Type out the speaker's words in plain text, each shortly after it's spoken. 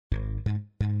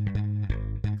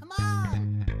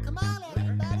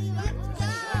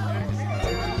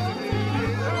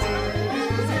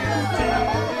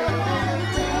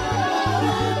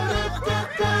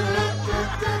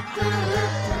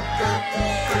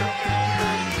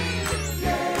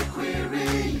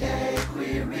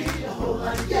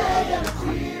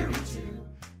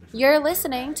You're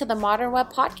listening to the Modern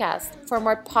Web Podcast. For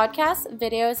more podcasts,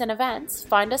 videos, and events,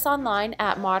 find us online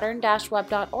at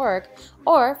modern-web.org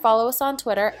or follow us on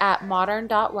Twitter at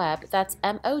modern.web. That's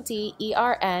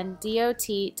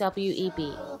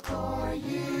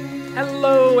MODERNDOTWEB.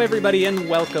 Hello, everybody, and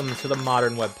welcome to the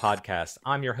Modern Web Podcast.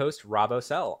 I'm your host, Rob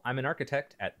Ocel. I'm an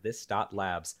architect at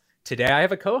This.Labs. Today, I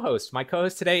have a co-host. My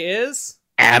co-host today is...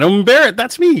 Adam Barrett,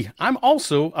 that's me. I'm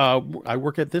also, I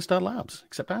work at This.Labs,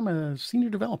 except I'm a senior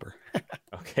developer.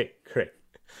 Okay, great.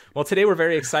 Well, today we're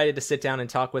very excited to sit down and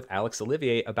talk with Alex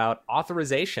Olivier about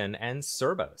authorization and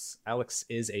Cerbos. Alex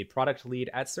is a product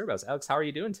lead at Cerbos. Alex, how are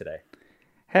you doing today?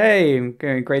 Hey, I'm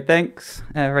going great, thanks.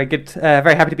 Very good.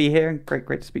 Very happy to be here. Great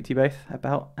to speak to you both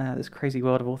about this crazy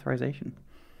world of authorization.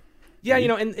 Yeah,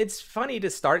 and it's funny to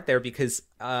start there because,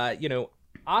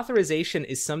 authorization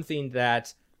is something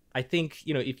that I think,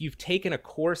 if you've taken a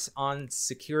course on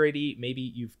security, maybe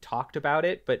you've talked about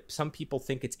it, but some people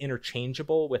think it's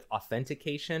interchangeable with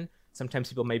authentication. Sometimes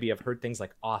people maybe have heard things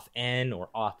like auth-n or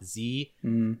auth-z.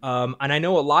 And I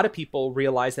know a lot of people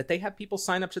realize that they have people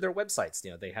sign up to their websites.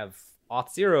 They have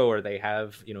auth0 or they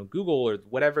have, Google or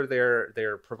whatever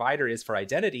their provider is for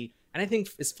identity. And I think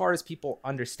as far as people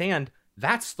understand,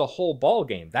 that's the whole ball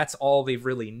game. That's all they've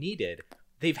really needed.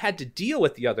 They've had to deal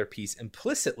with the other piece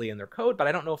implicitly in their code, but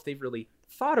I don't know if they've really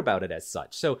thought about it as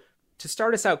such. So to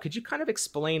start us out, could you kind of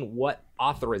explain what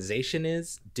authorization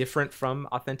is different from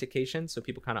authentication so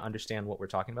people kind of understand what we're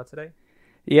talking about today?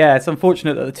 Yeah, it's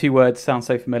unfortunate that the two words sound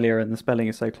so familiar and the spelling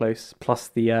is so close. Plus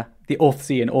the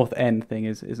auth-z and auth-n thing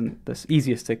isn't the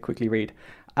easiest to quickly read.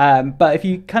 But if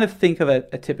you kind of think of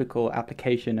a typical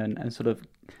application and sort of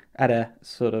at a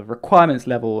sort of requirements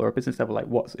level or a business level, like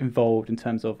what's involved in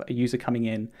terms of a user coming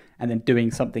in and then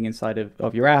doing something inside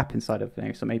of your app, inside of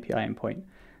some API endpoint,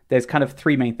 there's kind of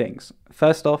three main things.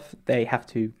 First off, they have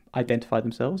to identify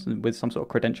themselves with some sort of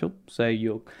credential. So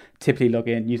you'll typically log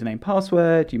in, username,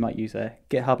 password. You might use a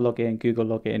GitHub login, Google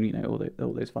login,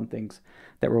 all those fun things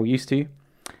that we're all used to.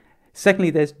 Secondly,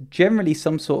 there's generally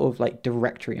some sort of like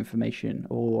directory information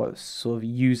or sort of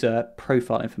user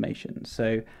profile information.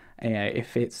 So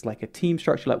if it's like a team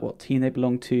structure, like what team they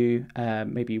belong to,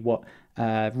 maybe what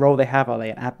role they have. Are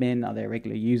they an admin? Are they a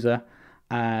regular user?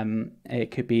 It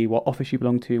could be what office you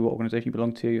belong to, what organization you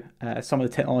belong to. Some of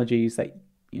the technologies that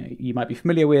you might be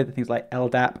familiar with, things like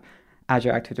LDAP,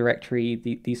 Azure Active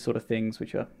Directory, these sort of things,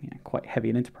 which are quite heavy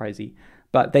and enterprisey.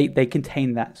 But they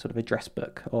contain that sort of address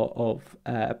book of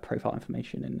profile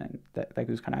information and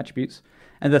those kind of attributes.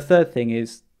 And the third thing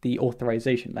is the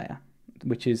authorization layer,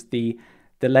 which is the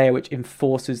layer which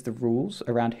enforces the rules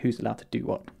around who's allowed to do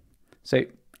what. So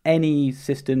any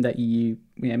system that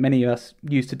many of us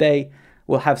use today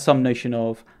will have some notion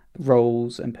of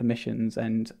roles and permissions.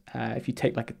 And if you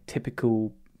take like a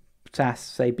typical SaaS,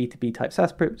 say B2B type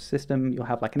SaaS system, you'll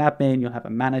have like an admin, you'll have a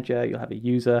manager, you'll have a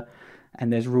user,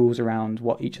 and there's rules around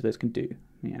what each of those can do.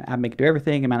 Admin can do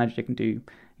everything, a manager can do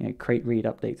create, read,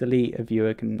 update, delete, a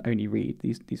viewer can only read,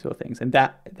 these sort of things. And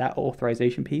that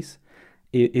authorization piece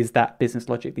is that business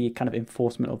logic, the kind of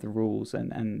enforcement of the rules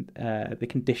and the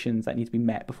conditions that need to be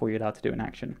met before you're allowed to do an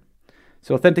action.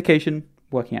 So authentication,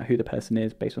 working out who the person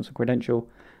is based on some credential.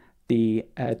 The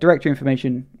directory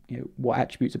information, what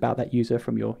attributes about that user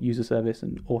from your user service,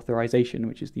 and authorization,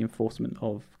 which is the enforcement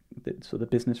of the sort of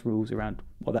business rules around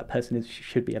what that person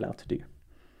should be allowed to do.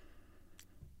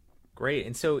 Great.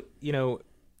 And so,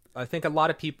 I think a lot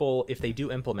of people, if they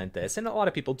do implement this, and a lot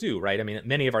of people do, right? I mean,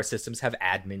 many of our systems have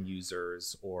admin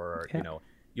users or,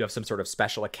 you have some sort of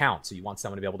special account. So you want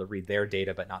someone to be able to read their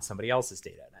data, but not somebody else's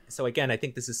data. So again, I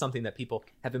think this is something that people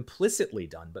have implicitly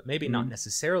done, but maybe not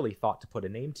necessarily thought to put a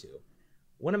name to.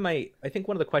 I think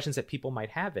one of the questions that people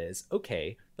might have is,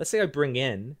 okay, let's say I bring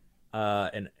in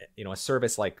a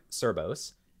service like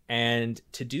Cerbos, and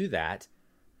to do that,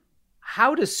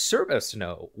 how does Cerbos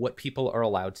know what people are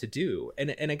allowed to do?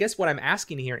 And I guess what I'm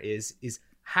asking here is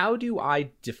how do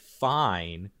I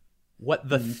define what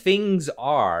the things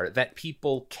are that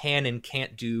people can and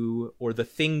can't do, or the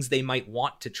things they might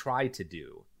want to try to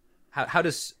do? How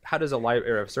does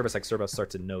a service like Cerbos start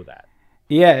to know that?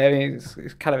 Yeah, I mean,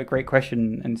 it's kind of a great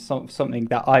question and something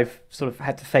that I've sort of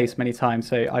had to face many times.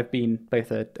 So I've been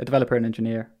both a developer and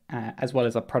engineer, as well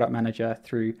as a product manager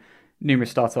through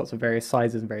numerous startups of various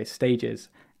sizes and various stages,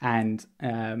 and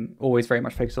always very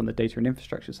much focused on the data and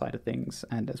infrastructure side of things,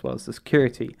 and as well as the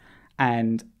security.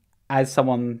 And as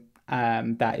someone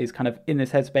that is kind of in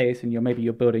this headspace, and maybe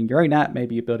you're building your own app,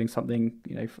 maybe you're building something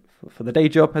for the day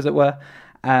job, as it were,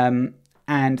 and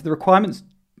the requirements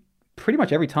pretty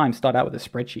much every time start out with a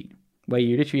spreadsheet where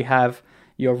you literally have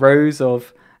your rows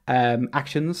of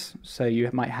Actions. So you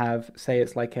might have, say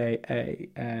it's like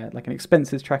like an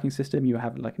expenses tracking system. You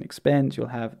have like an expense. You'll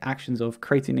have actions of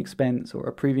creating an expense or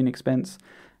approving an expense,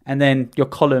 and then your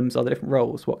columns are the different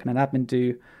roles. What can an admin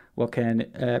do? What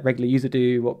can a regular user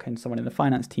do? What can someone in the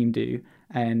finance team do?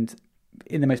 And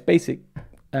in the most basic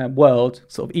world,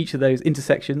 sort of each of those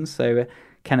intersections. So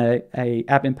can a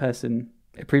admin person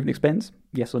approve an expense?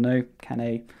 Yes or no? Can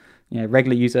a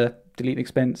regular user delete an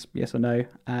expense? Yes or no?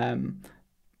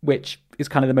 Which is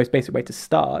kind of the most basic way to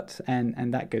start,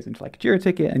 and that goes into like a Jira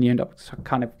ticket, and you end up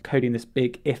kind of coding this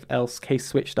big if-else case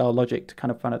switch style logic to kind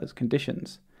of find out those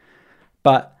conditions.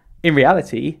 But in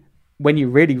reality, when you're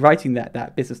really writing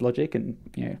that business logic, and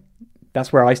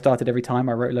that's where I started every time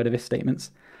I wrote a load of if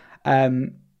statements,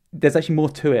 there's actually more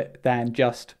to it than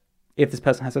just if this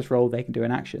person has this role, they can do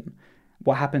an action.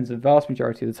 What happens the vast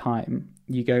majority of the time,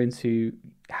 you go into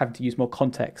having to use more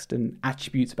context and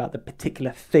attributes about the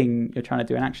particular thing you're trying to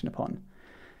do an action upon.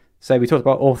 So we talked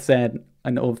about auth-Z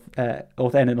and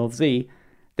auth-N and auth-Z.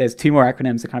 There's two more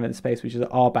acronyms that are kind of in the space, which is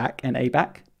RBAC and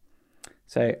ABAC.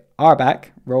 So RBAC,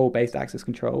 role-based access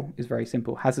control, is very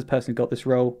simple. Has this person got this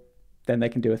role? Then they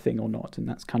can do a thing or not. And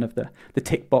that's kind of the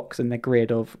tick box and the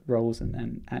grid of roles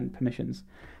and permissions.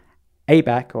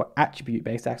 ABAC, or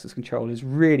attribute-based access control, is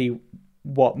really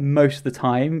what most of the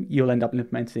time you'll end up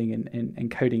implementing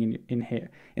and coding in here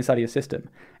inside of your system.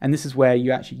 And this is where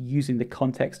you're actually using the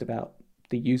context about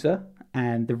the user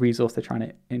and the resource they're trying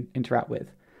to interact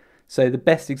with. So the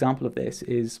best example of this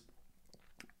is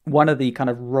one of the kind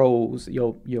of roles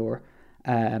your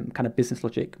kind of business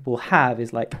logic will have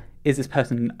is like, is this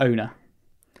person an owner?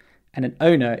 And an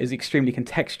owner is extremely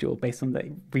contextual based on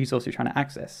the resource you're trying to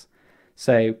access.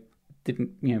 So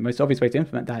the most obvious way to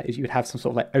implement that is you would have some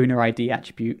sort of like owner ID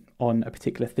attribute on a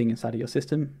particular thing inside of your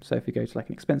system. So if you go to like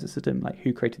an expenses system, like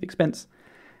who created the expense,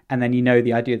 and then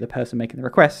the idea of the person making the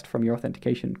request from your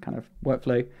authentication kind of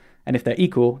workflow. And if they're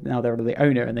equal, now they're the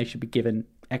owner and they should be given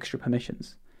extra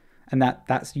permissions. And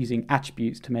that's using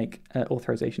attributes to make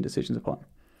authorization decisions upon.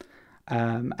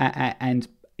 And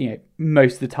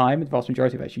most of the time, the vast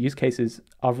majority of actual use cases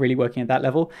are really working at that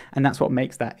level, and that's what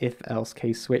makes that if-else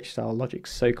case switch style logic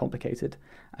so complicated.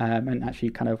 And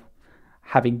actually, kind of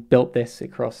having built this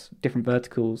across different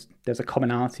verticals, there's a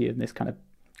commonality in this kind of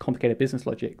complicated business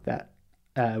logic that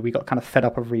we got kind of fed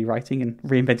up of rewriting and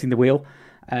reinventing the wheel.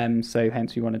 So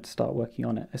hence, we wanted to start working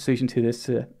on a solution to this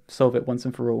to solve it once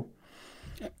and for all.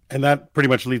 And that pretty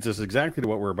much leads us exactly to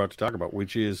what we're about to talk about,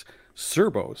 which is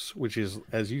Cerbos, which is,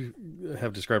 as you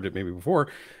have described it maybe before,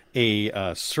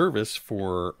 a service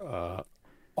for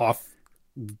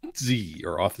auth-Z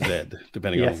or auth-Z,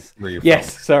 depending on where you're from.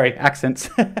 Yes, sorry, accents.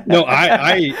 No,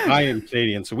 I am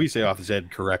Canadian, so we say auth-Z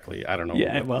correctly. I don't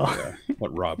know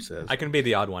what Rob says. I can be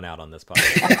the odd one out on this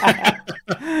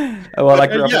podcast. Well, I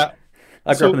grew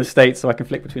up in the States, so I can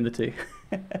flick between the two.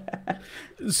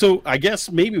 So I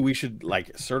guess maybe we should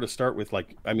sort of start with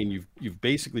you've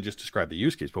basically just described the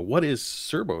use case, but what is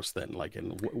Cerbos then?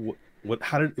 And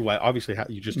obviously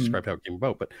you just described how it came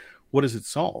about, but what does it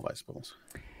solve, I suppose?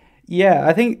 Yeah,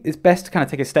 I think it's best to kind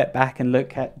of take a step back and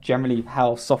look at generally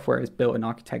how software is built and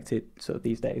architected sort of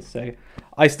these days. So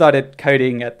I started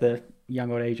coding at the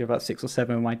young old age of about 6 or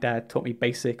 7 when my dad taught me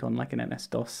BASIC on like an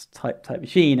MS-DOS type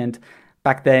machine. And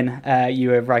back then you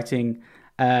were writing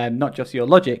not just your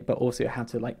logic, but also how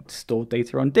to store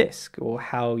data on disk or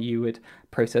how you would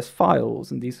process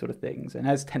files and these sort of things. And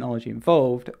as technology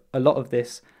evolved, a lot of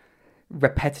this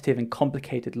repetitive and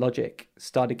complicated logic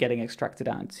started getting extracted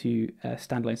out into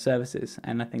standalone services.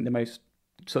 And I think the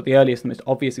earliest and most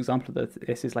obvious example of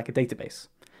this is like a database.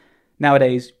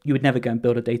 Nowadays, you would never go and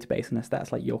build a database unless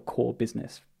that's like your core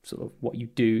business, sort of what you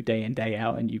do day in, day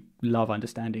out, and you love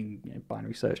understanding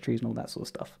binary search trees and all that sort of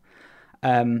stuff.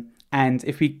 And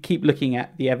if we keep looking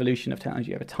at the evolution of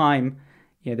technology over time,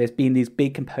 there's been these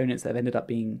big components that have ended up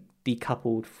being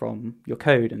decoupled from your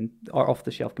code and are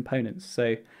off-the-shelf components.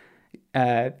 So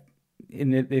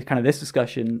in this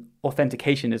discussion,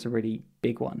 authentication is a really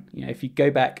big one. If you go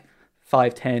back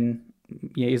 5-10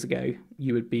 years ago,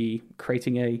 you would be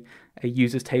creating a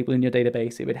users table in your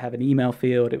database. It would have an email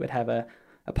field. It would have a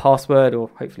password or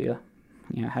hopefully a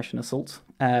hash and a salt.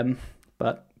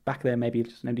 But back there, maybe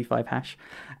just an MD5 hash.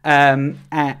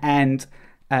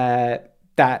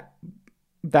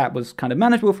 That was kind of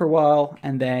manageable for a while,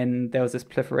 and then there was this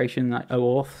proliferation like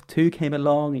OAuth 2 came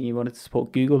along, and you wanted to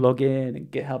support Google login and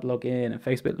GitHub login and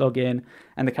Facebook login,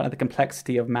 and the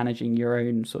complexity of managing your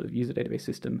own sort of user database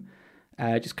system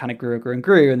just kind of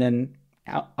grew, and then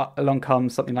along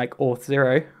comes something like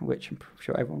Auth0, which I'm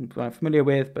sure everyone's familiar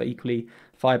with, but equally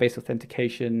Firebase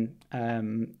authentication,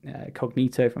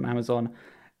 Cognito from Amazon.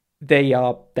 they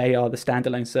are the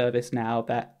standalone service now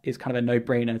that is kind of a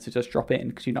no-brainer to just drop in,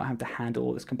 because you don't have to handle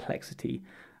all this complexity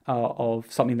of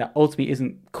something that ultimately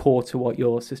isn't core to what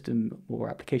your system or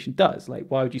application does. Like,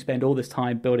 why would you spend all this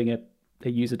time building a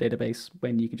user database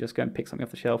when you can just go and pick something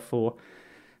off the shelf for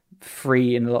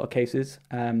free in a lot of cases,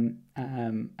 and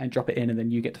drop it in, and then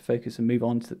you get to focus and move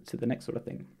on to the next sort of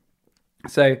thing.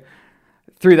 So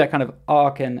through that kind of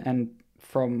arc, and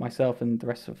from myself and the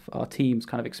rest of our team's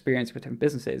kind of experience with different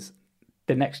businesses,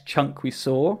 the next chunk we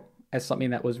saw as something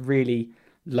that was really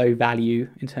low value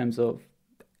in terms of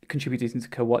contributing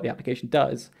to what the application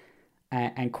does,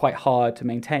 and quite hard to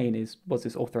maintain, was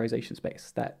this authorization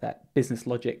space, that business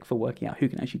logic for working out who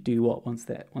can actually do what once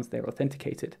they're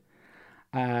authenticated.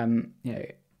 From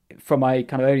my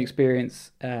kind of own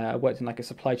experience, I worked in like a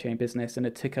supply chain business, and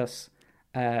it took us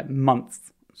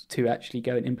months to actually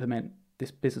go and implement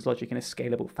this business logic in a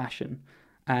scalable fashion.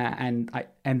 And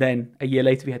then a year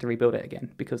later, we had to rebuild it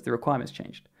again because the requirements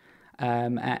changed.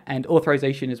 And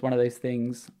authorization is one of those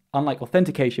things, unlike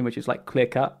authentication, which is like clear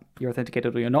cut, you're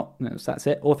authenticated or you're not, so that's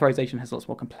it. Authorization has lots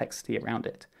more complexity around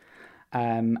it.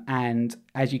 And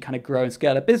as you kind of grow and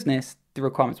scale a business, the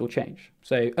requirements will change.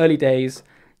 So early days,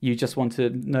 you just want to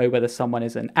know whether someone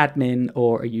is an admin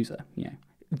or a user.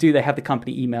 Do they have the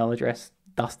company email address?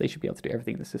 Thus, they should be able to do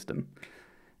everything in the system.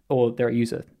 Or they're a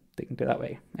user, they can do it that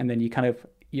way. And then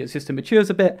your system matures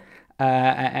a bit,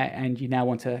 and you now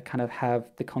want to kind of have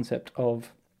the concept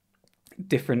of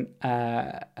different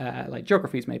like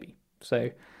geographies maybe. So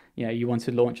you want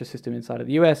to launch a system inside of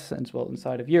the US and as well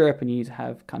inside of Europe, and you need to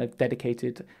have kind of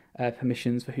dedicated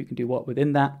permissions for who can do what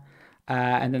within that.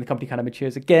 And then the company kind of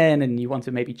matures again, and you want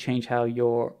to maybe change how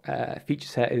your feature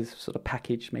set is sort of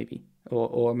packaged maybe.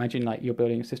 Or imagine like you're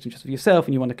building a system just for yourself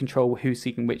and you want to control who's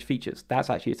seeking which features. That's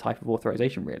actually a type of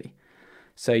authorization, really.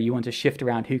 So you want to shift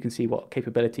around who can see what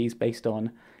capabilities based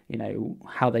on,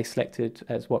 how they selected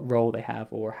as what role they have,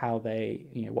 or how they,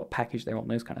 what package they're on,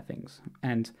 those kind of things.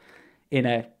 And in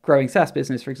a growing SaaS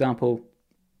business, for example,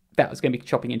 that was going to be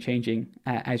chopping and changing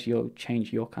as you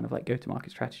change your kind of like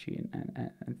go-to-market strategy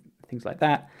and things like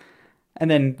that. And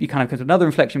then you kind of come to another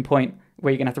inflection point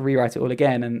where you're going to have to rewrite it all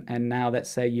again. And now let's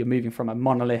say you're moving from a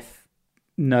monolith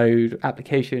Node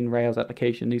application, Rails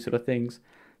application, these sort of things,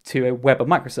 to a web of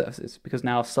microservices, because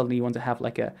now suddenly you want to have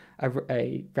like a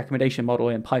recommendation model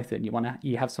in Python.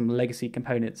 You have some legacy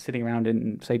components sitting around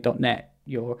in, say, .NET.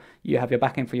 You have your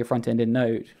backend for your front end in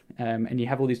Node, and you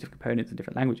have all these different components in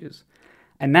different languages.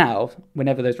 And now,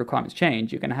 whenever those requirements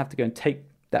change, you're going to have to go and take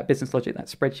that business logic, that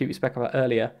spreadsheet we spoke about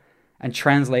earlier, and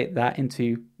translate that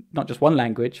into not just one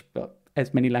language, but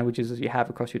as many languages as you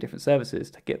have across your different services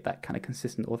to get that kind of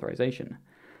consistent authorization.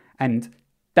 And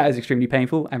that is extremely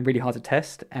painful and really hard to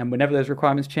test. And whenever those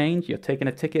requirements change, you're taking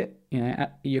a ticket,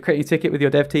 you're creating a ticket with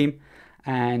your dev team,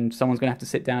 and someone's going to have to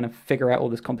sit down and figure out all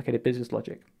this complicated business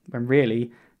logic. When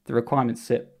really the requirements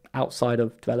sit outside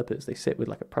of developers. They sit with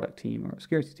like a product team or a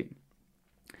security team.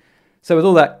 So with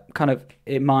all that kind of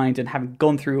in mind, and having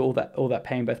gone through all that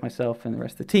pain, both myself and the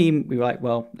rest of the team, we were like,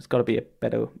 well, there's got to be a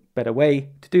better way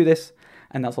to do this,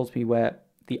 and that's ultimately where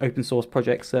the open source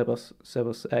project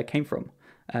Cerbos came from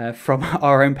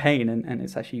our own pain, and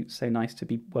it's actually so nice to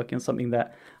be working on something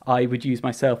that I would use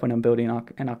myself when I'm building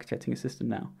and architecting a system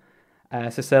now.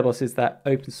 So Cerbos is that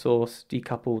open source,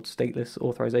 decoupled, stateless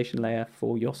authorization layer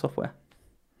for your software.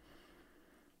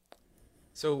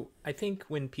 So I think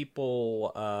when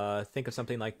people think of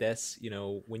something like this,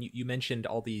 when you mentioned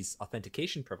all these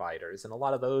authentication providers, and a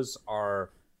lot of those are,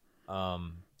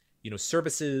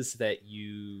 services that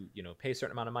you pay a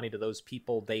certain amount of money to those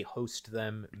people. They host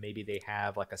them. Maybe they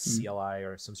have like a CLI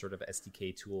or some sort of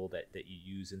SDK tool that you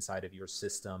use inside of your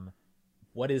system.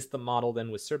 What is the model then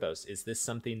with Cerbos? Is this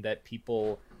something that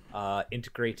people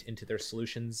integrate into their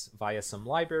solutions via some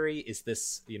library? Is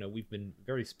this, we've been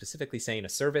very specifically saying a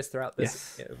service throughout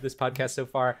this podcast so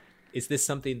far. Is this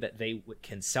something that they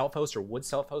can self-host or would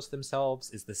self-host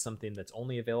themselves? Is this something that's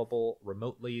only available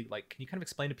remotely? Like, can you kind of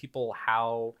explain to people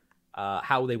how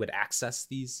they would access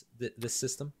this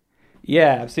system?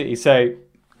 Yeah, absolutely. So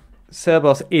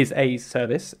Cerbos is a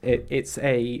service. It's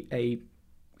a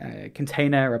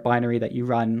container, a binary that you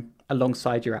run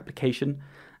alongside your application.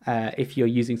 If you're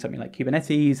using something like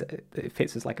Kubernetes, it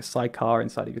fits as like a sidecar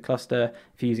inside of your cluster.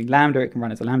 If you're using Lambda, it can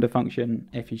run as a Lambda function.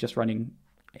 If you're just running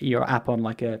your app on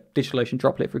like a DigitalOcean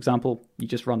Droplet, for example, you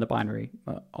just run the binary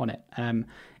on it.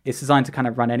 It's designed to kind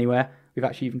of run anywhere. We've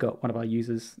actually even got one of our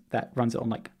users that runs it on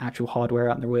like actual hardware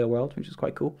out in the real world, which is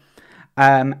quite cool.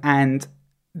 And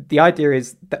the idea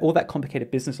is that all that complicated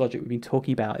business logic we've been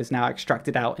talking about is now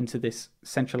extracted out into this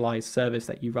centralized service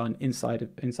that you run inside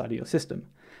of your system.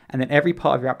 And then every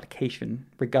part of your application,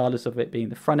 regardless of it being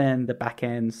the front end, the back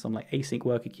end, some like async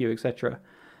worker queue, etc.,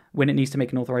 when it needs to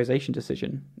make an authorization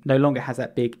decision, no longer has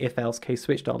that big if-else case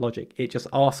switch style logic. It just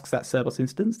asks that Cerberus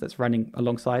instance that's running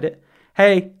alongside it,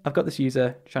 hey, I've got this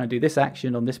user trying to do this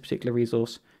action on this particular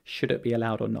resource. Should it be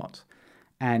allowed or not?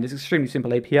 And it's an extremely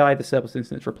simple API. The Cerberus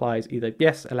instance replies either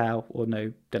yes, allow, or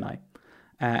no, deny.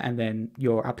 And then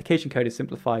your application code is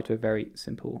simplified to a very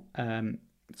simple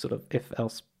sort of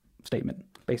if-else statement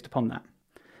based upon that.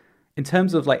 In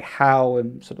terms of like how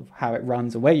and sort of how it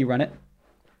runs and where you run it,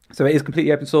 so it is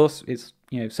completely open source. It's,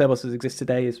 Cerberus as exists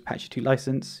today is Apache 2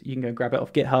 license. You can go and grab it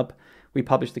off GitHub. We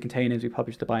publish the containers, we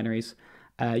publish the binaries.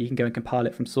 You can go and compile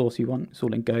it from source you want. It's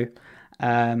all in Go.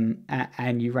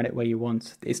 And you run it where you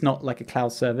want. It's not like a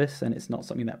cloud service, and it's not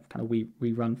something that kind of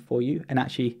we run for you. And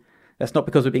actually, that's not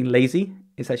because we're being lazy.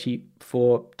 It's actually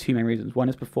for two main reasons. One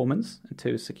is performance, and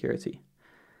two is security.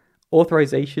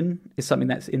 Authorization is something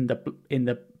that's in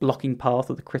the blocking path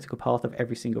or the critical path of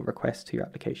every single request to your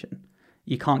application.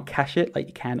 You can't cache it like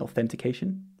you can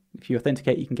authentication. If you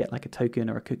authenticate, you can get like a token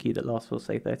or a cookie that lasts for,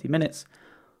 say, 30 minutes.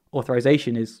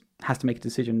 Authorization has to make a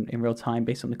decision in real time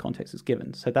based on the context it's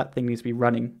given. So that thing needs to be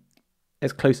running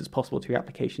as close as possible to your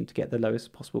application to get the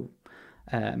lowest possible,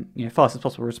 fastest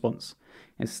possible response.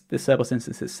 And the Cerberus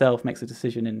instance itself makes a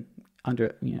decision in under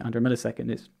a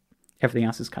millisecond. Everything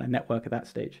else is kind of network at that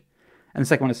stage. And the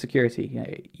second one is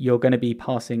security. You're going to be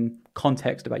passing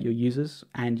context about your users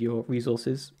and your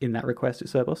resources in that request to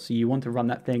Cerberus. So you want to run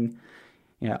that thing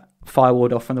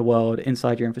firewalled off from the world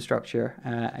inside your infrastructure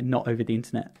and not over the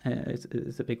internet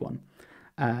is a big one.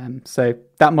 So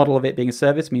that model of it being a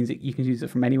service means that you can use it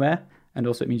from anywhere, and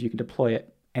also it means you can deploy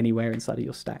it anywhere inside of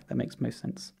your stack. That makes most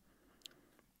sense.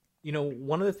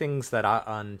 One of the things that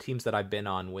on teams that I've been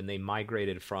on when they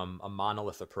migrated from a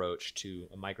monolith approach to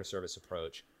a microservice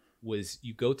approach was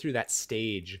you go through that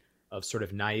stage of sort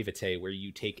of naivete where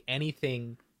you take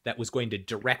anything that was going to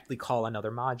directly call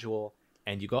another module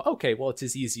and you go, okay, well, it's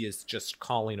as easy as just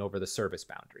calling over the service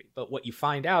boundary. But what you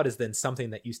find out is then something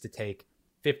that used to take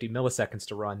 50 milliseconds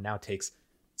to run now takes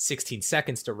 16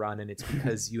 seconds to run. And it's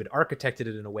because you had architected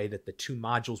it in a way that the two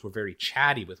modules were very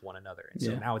chatty with one another. And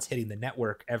so now it's hitting the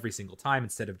network every single time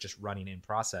instead of just running in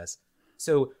process.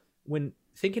 So when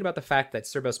thinking about the fact that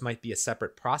Cerberus might be a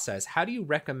separate process, how do you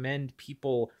recommend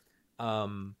people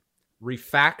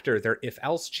refactor their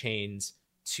if-else chains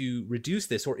to reduce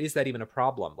this, or is that even a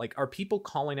problem? Like, are people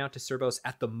calling out to Cerberus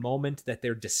at the moment that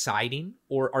they're deciding,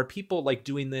 or are people like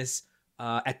doing this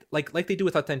at like they do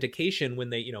with authentication when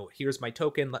they, here's my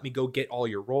token, let me go get all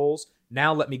your roles.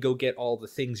 Now let me go get all the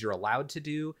things you're allowed to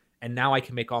do, and now I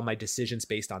can make all my decisions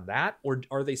based on that? Or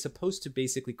are they supposed to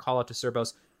basically call out to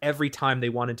Cerberus every time they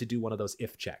wanted to do one of those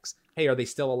if checks? Hey, are they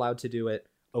still allowed to do it?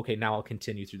 Okay, now I'll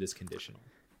continue through this conditional.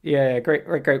 Yeah, great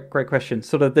question.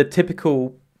 Sort of the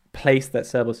typical place that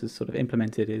Cerberus is sort of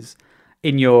implemented is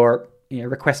in your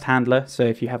request handler. So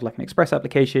if you have like an Express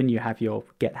application, you have your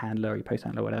get handler or your post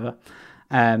handler, whatever.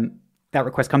 That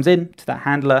request comes in to that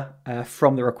handler.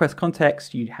 From the request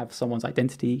context, you have someone's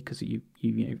identity because you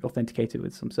authenticated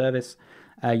with some service.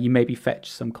 You maybe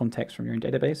fetch some context from your own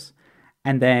database.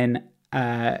 And then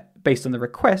based on the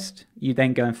request, you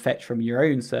then go and fetch from your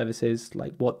own services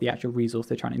like what the actual resource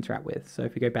they're trying to interact with. So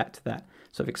if we go back to that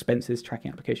sort of expenses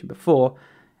tracking application before,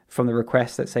 from the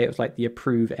request, let's say it was like the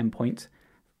approve endpoint,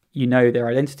 their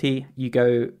identity, you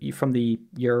from the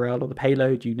URL or the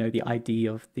payload, the ID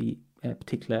of the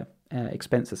particular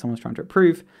expense that someone's trying to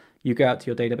approve. You go out to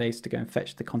your database to go and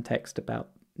fetch the context about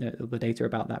the data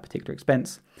about that particular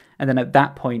expense. And then at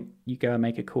that point, you go and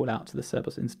make a call out to the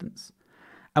Cerberus instance.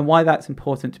 And why that's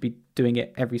important to be doing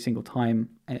it every single time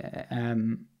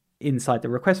inside the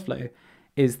request flow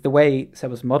is the way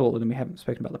Cerberus modeled, and we haven't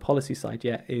spoken about the policy side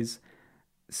yet, is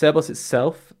Cerberus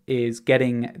itself is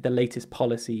getting the latest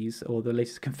policies or the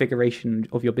latest configuration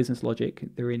of your business logic.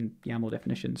 They're in YAML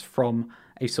definitions from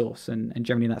a source, and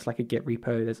generally that's like a Git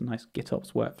repo. There's a nice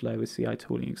GitOps workflow with CI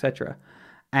tooling, etc.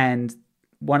 And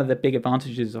one of the big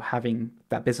advantages of having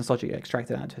that business logic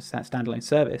extracted out to a standalone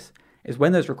service is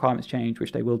when those requirements change,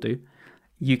 which they will do,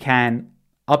 you can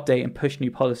update and push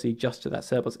new policy just to that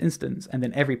Cerberus instance, and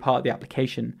then every part of the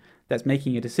application that's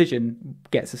making a decision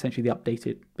gets essentially the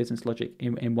updated business logic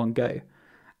in one go.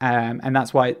 And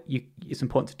that's why it's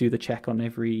important to do the check on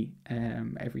every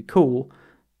call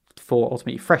for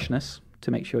ultimately freshness to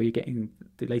make sure you're getting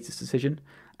the latest decision.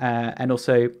 And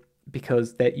also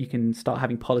because that you can start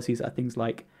having policies that are things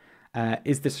like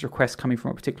Is this request coming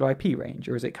from a particular IP range,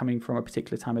 or is it coming from a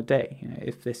particular time of day?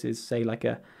 If this is, say, like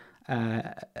a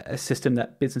system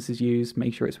that businesses use,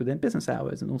 make sure it's within business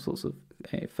hours, and all sorts of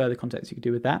further context you can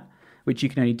do with that, which you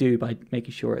can only do by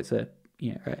making sure it's a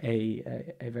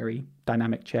very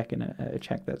dynamic check and a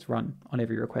check that's run on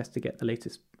every request to get the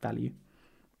latest value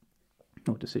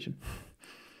or decision.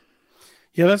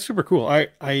 Yeah, that's super cool. I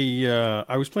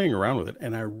was playing around with it,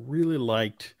 and I really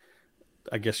liked,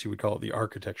 I guess you would call it, the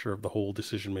architecture of the whole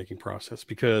decision making process,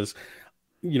 because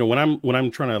when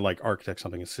I'm trying to like architect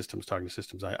something in systems, talking to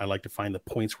systems, I like to find the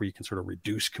points where you can sort of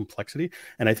reduce complexity.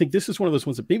 And I think this is one of those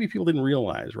ones that maybe people didn't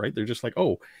realize, right? They're just like,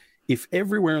 oh, if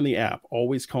everywhere in the app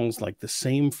always calls like the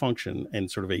same function and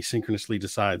sort of asynchronously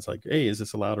decides like, hey, is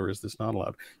this allowed or is this not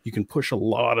allowed? You can push a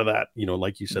lot of that,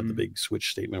 like you said, the big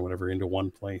switch statement, whatever, into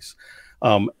one place.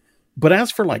 But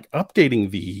as for like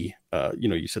updating the,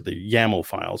 you said the YAML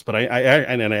files, but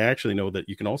I actually know that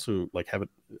you can also like have it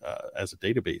as a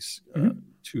database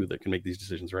too that can make these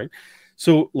decisions, right?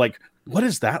 So like, what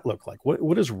does that look like?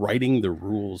 What does writing the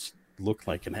rules look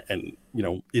like? And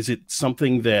is it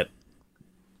something that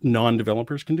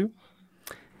non-developers can do?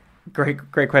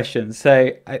 Great question.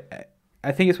 So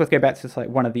I think it's worth going back to like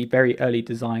one of the very early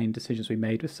design decisions we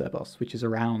made with Cerbos, which is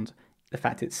around the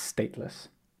fact it's stateless.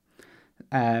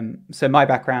 So my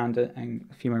background and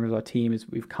a few members of our team is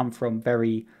we've come from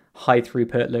very high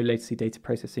throughput, low latency data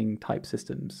processing type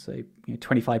systems. So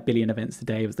 25 billion events a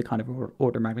day was the kind of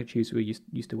order of magnitude we were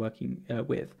used to working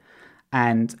with.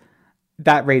 And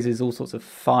that raises all sorts of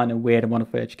fun and weird and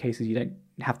wonderful edge cases you don't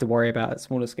have to worry about at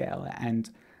smaller scale. And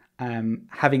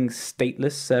having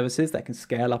stateless services that can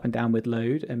scale up and down with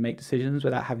load and make decisions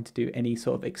without having to do any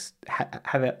sort of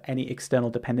have any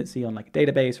external dependency on like a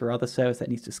database or other service that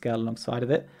needs to scale alongside of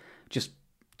it just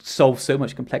solves so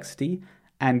much complexity.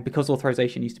 And because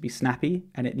authorization needs to be snappy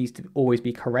and it needs to always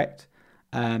be correct,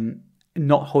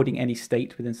 not holding any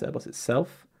state within Cerbos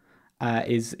itself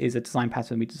is a design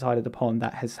pattern we decided upon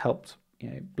that has helped.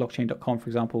 Blockchain.com, for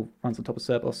example, runs on top of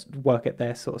Cerbos, work at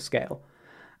their sort of scale.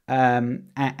 And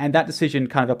that decision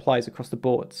kind of applies across the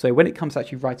board. So when it comes to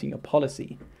actually writing a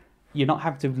policy, you're not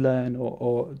having to learn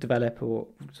or develop or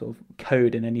sort of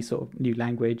code in any sort of new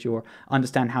language or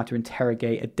understand how to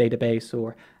interrogate a database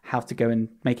or how to go and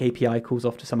make API calls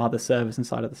off to some other service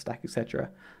inside of the stack, etc.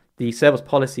 The Cerbos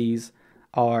policies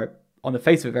are, on the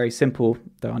face of it, very simple,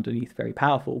 though underneath very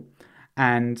powerful.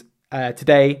 And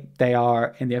today, they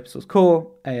are in the open source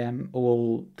core,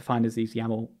 all defined as these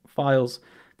YAML files.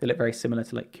 They look very similar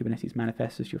to like Kubernetes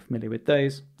manifests, if you're familiar with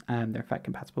those. They're in fact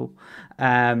compatible.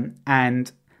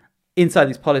 And inside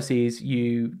these policies,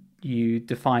 you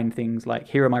define things like,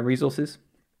 here are my resources.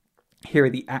 Here are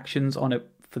the actions on it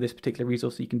for this particular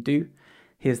resource you can do.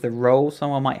 Here's the role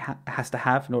someone might has to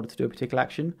have in order to do a particular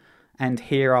action. And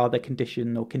here are the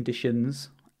condition or conditions,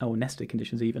 or nested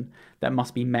conditions even, that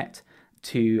must be met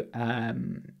to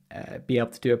be able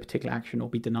to do a particular action or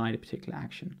be denied a particular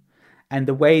action. And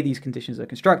the way these conditions are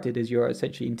constructed is you're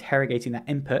essentially interrogating that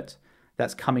input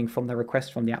that's coming from the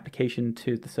request from the application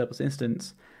to the Cerbos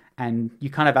instance, and you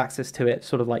kind of access to it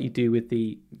sort of like you do with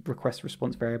the request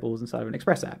response variables inside of an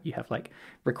Express app. You have like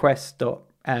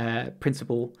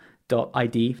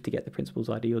request.principal.id to get the principal's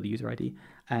ID or the user ID,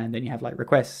 and then you have like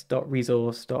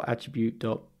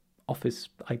request.resource.attribute.office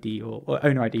ID or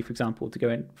owner ID, for example, to go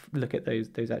and look at those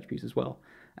attributes as well.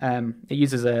 It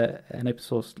uses an open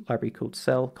source library called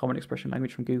Cell, Common Expression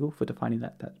Language from Google, for defining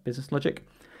that business logic.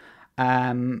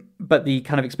 But the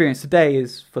kind of experience today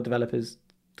is for developers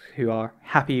who are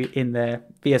happy in their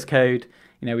VS Code.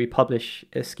 We publish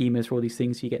schemas for all these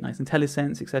things, so you get nice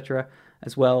IntelliSense, etc.,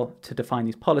 as well, to define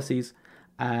these policies.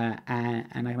 And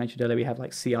I mentioned earlier, we have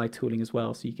like CI tooling as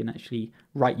well, so you can actually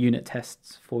write unit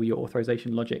tests for your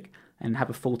authorization logic and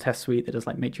have a full test suite that does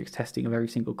like matrix testing of every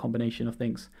single combination of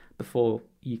things before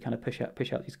you kind of push out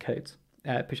these codes,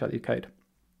 push out your code.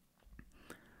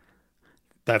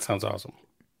 That sounds awesome.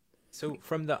 So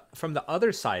from the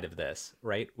other side of this,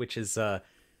 right, which is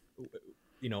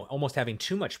almost having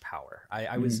too much power.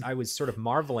 I was sort of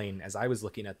marveling as I was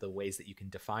looking at the ways that you can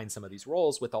define some of these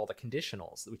roles with all the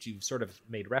conditionals, which you've sort of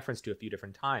made reference to a few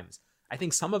different times. I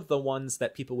think some of the ones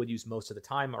that people would use most of the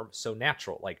time are so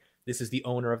natural, like this is the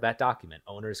owner of that document.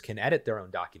 Owners can edit their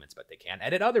own documents, but they can't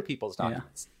edit other people's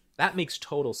documents. Yeah. That makes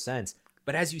total sense.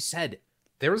 But as you said,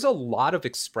 there's a lot of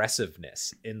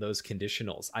expressiveness in those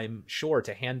conditionals, I'm sure,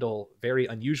 to handle very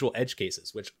unusual edge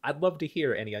cases, which I'd love to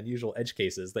hear any unusual edge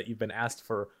cases that you've been asked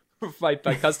for by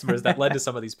customers that led to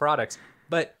some of these products.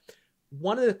 But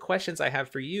one of the questions I have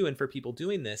for you and for people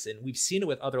doing this, and we've seen it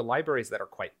with other libraries that are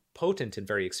quite potent and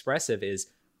very expressive, is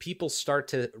people start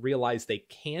to realize they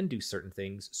can do certain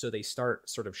things, so they start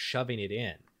sort of shoving it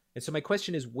in. And so my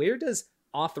question is, where does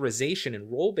authorization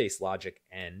and role-based logic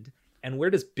end, and where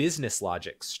does business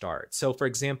logic start? So for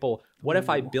example, what if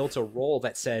I built a role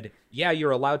that said, yeah,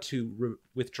 you're allowed to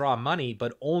withdraw money,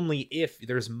 but only if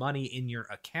there's money in your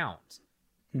account?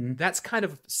 That's kind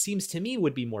of, seems to me,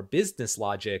 would be more business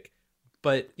logic,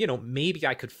 but maybe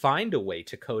I could find a way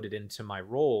to code it into my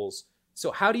roles.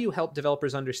 So how do you help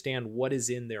developers understand what is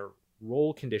in their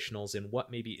role conditionals and what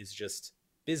maybe is just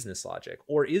business logic?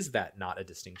 Or is that not a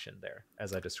distinction there,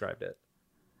 as I described it?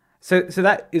 So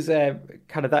that is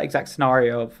kind of that exact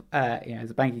scenario of,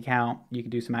 as a bank account, you can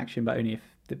do some action, but only if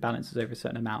the balance is over a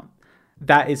certain amount.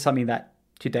 That is something that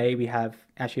today we have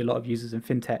actually a lot of users in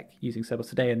fintech using Cerberus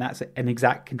today, and that's an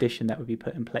exact condition that would be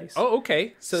put in place. Oh,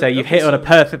 okay. So you've hit on a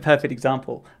perfect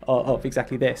example of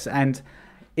exactly this. And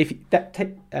if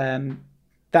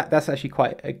that's actually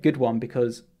quite a good one,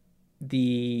 because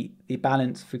the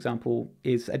balance, for example,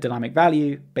 is a dynamic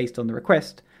value based on the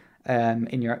request to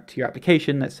your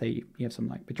application. Let's say you have some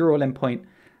like withdrawal endpoint.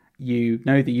 You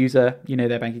know the user, you know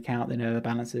their bank account, they know their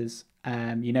balances.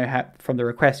 You know how from the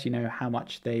request, you know how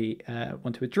much they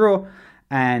want to withdraw,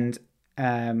 and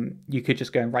you could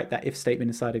just go and write that if statement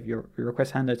inside of your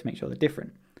request handler to make sure they're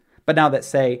different. But now let's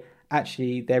say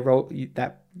actually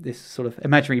that this sort of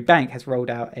imaginary bank has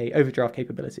rolled out a overdraft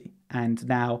capability, and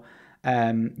now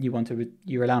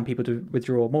you're allowing people to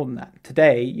withdraw more than that.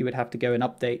 Today, you would have to go and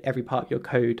update every part of your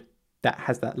code that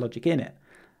has that logic in it.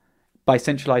 By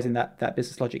centralizing that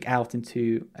business logic out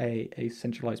into a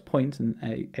centralized point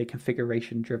and a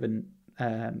configuration-driven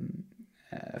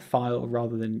file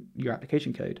rather than your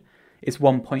application code, it's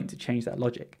one point to change that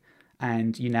logic.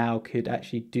 And you now could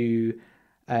actually do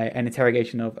an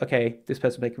interrogation of, okay, this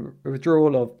person making a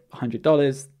withdrawal of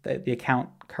 $100. The account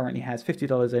currently has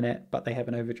 $50 in it, but they have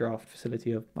an overdraft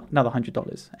facility of another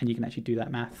 $100. And you can actually do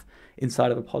that math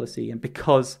inside of a policy. And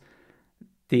because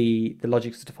the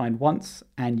logic is defined once,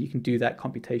 and you can do that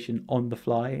computation on the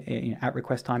fly at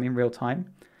request time in real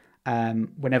time.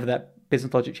 Whenever that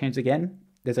business logic changes again,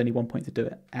 there's only one point to do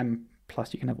it. And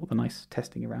plus you can have all the nice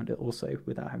testing around it also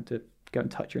without having to go and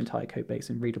touch your entire code base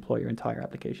and redeploy your entire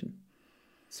application.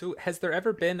 So has there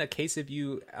ever been a case of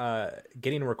you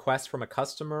getting a request from a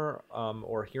customer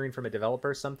or hearing from a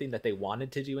developer something that they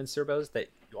wanted to do in Cerbos that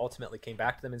you ultimately came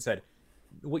back to them and said,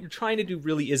 what you're trying to do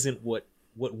really isn't what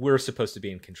we're supposed to be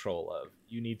in control of.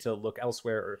 You need to look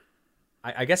elsewhere. Or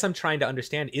I guess I'm trying to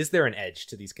understand, is there an edge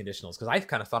to these conditionals? Because I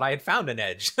kind of thought I had found an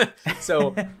edge.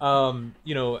 So,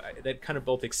 that kind of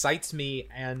both excites me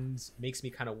and makes me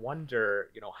kind of wonder,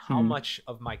 how much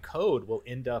of my code will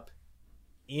end up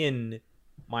in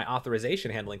my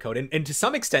authorization handling code. And to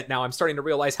some extent now I'm starting to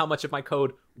realize how much of my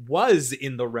code was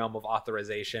in the realm of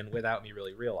authorization without me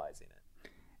really realizing it.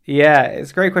 Yeah,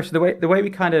 it's a great question. The way we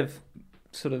kind of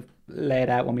sort of lay it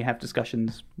out when we have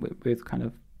discussions with kind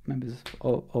of members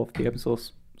of the open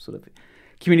source sort of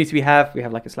community we have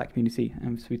like a Slack community,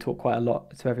 and so we talk quite a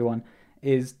lot to everyone,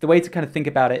 is the way to kind of think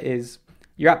about it is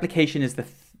your application is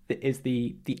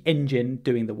the engine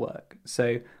doing the work.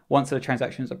 So once a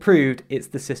transaction is approved, it's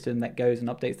the system that goes and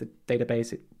updates the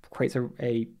database. It creates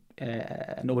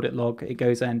an audit log. It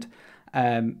goes and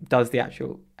does the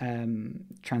actual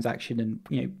transaction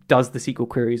and does the SQL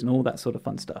queries and all that sort of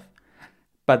fun stuff.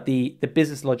 But the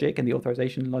business logic and the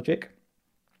authorization logic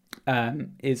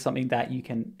is something that you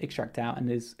can extract out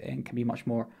and can be much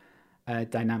more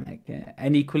dynamic.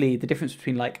 And equally, the difference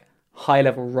between like high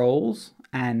level roles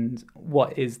and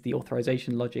what is the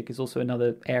authorization logic is also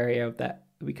another area that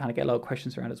we kind of get a lot of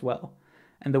questions around as well.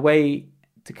 And the way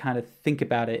to kind of think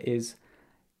about it is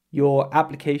your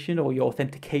application or your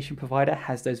authentication provider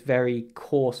has those very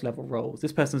coarse level roles.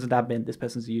 This person's an admin, this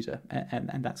person's a user,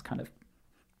 and that's kind of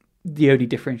the only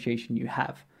differentiation you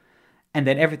have. And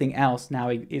then everything else now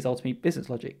is ultimately business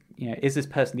logic. Is this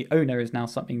person the owner is now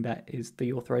something that is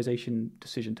the authorization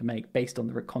decision to make based on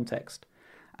the context.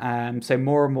 So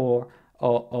more and more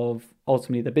of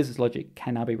ultimately the business logic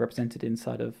can now be represented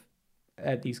inside of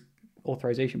these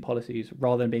authorization policies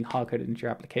rather than being hard-coded into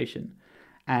your application.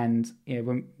 And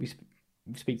when we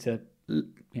speak to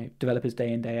developers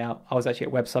day in, day out, I was actually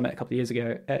at Web Summit a couple of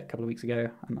weeks ago,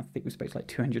 and I think we spoke to like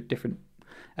 200 different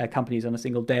companies on a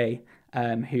single day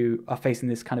who are facing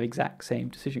this kind of exact same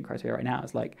decision criteria right now.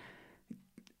 It's like,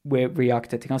 we're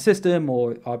re-architecting our system,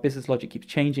 or our business logic keeps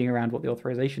changing around what the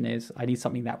authorization is. I need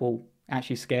something that will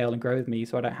actually scale and grow with me,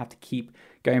 so I don't have to keep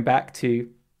going back to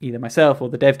either myself or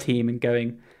the dev team and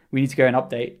going, we need to go and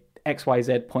update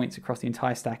XYZ points across the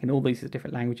entire stack in all these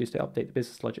different languages to update the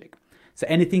business logic. So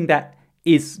anything that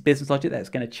is business logic that's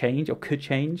going to change or could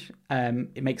change.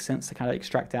 It makes sense to kind of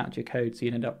extract out into your code so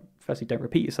you end up, firstly, don't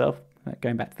repeat yourself,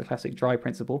 going back to the classic dry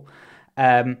principle.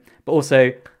 But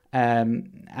also,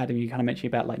 Adam, you kind of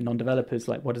mentioned about like non-developers,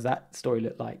 like what does that story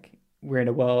look like? We're in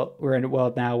a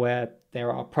world now where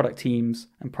there are product teams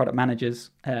and product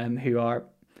managers who are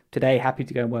today happy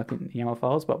to go and work in YAML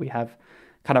files, but we have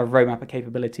kind of roadmap of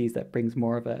capabilities that brings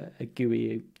more of a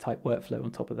GUI type workflow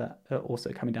on top of that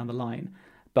also coming down the line.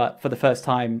 But for the first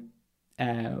time,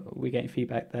 we're getting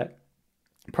feedback that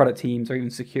product teams or even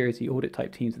security audit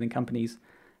type teams within companies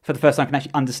for the first time can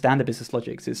actually understand the business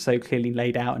logics. It's so clearly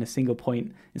laid out in a single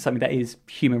point in something that is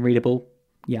human readable,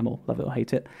 YAML, love it or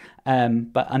hate it,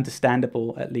 but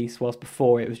understandable at least, whilst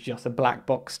before it was just a black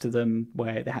box to them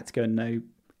where they had to go and know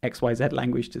XYZ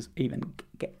language to even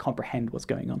comprehend what's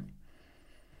going on.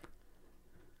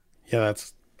 Yeah,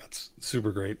 that's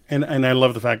super great. And I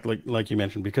love the fact, like you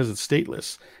mentioned, because it's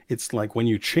stateless, it's like when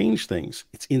you change things,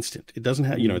 it's instant. It doesn't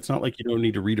have, it's not like you don't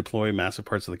need to redeploy massive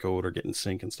parts of the code or get in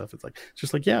sync and stuff. It's like, it's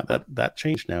just like, yeah, that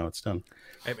changed now, it's done.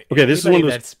 I mean, okay, this is one of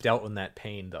those... that's dealt in that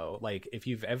pain though. Like if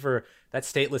you've ever, that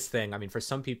stateless thing, I mean, for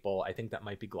some people, I think that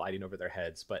might be gliding over their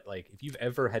heads, but like if you've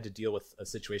ever had to deal with a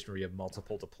situation where you have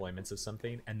multiple deployments of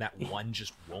something and that one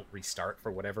just won't restart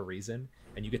for whatever reason,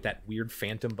 and you get that weird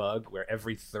phantom bug where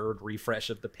every third refresh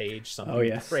of the page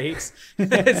something breaks.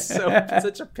 It's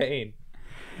such a pain.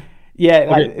 Yeah,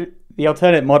 like the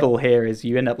alternate model here is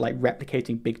you end up like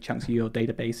replicating big chunks of your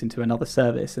database into another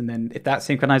service, and then if that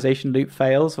synchronization loop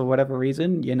fails for whatever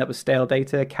reason, you end up with stale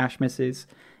data, cache misses.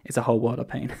 It's a whole world of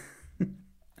pain.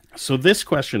 So this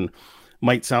question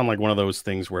might sound like one of those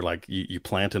things where like you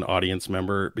plant an audience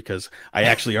member because I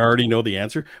actually already know the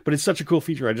answer, but it's such a cool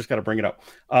feature. I just got to bring it up.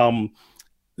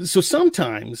 So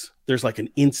sometimes there's like an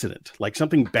incident, like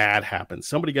something bad happens.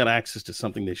 Somebody got access to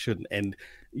something they shouldn't. And,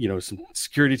 some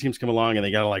security teams come along and they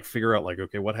got to like figure out like,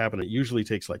 okay, what happened? It usually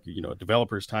takes like, a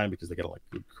developer's time because they got to like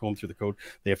comb through the code.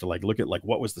 They have to like look at like,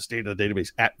 what was the state of the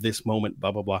database at this moment,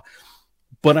 blah, blah, blah.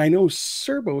 But I know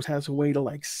Cerbos has a way to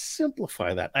like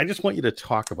simplify that. I just want you to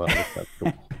talk about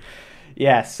it.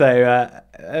 Yeah, so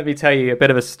let me tell you a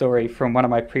bit of a story from one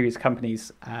of my previous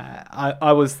companies.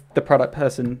 I was the product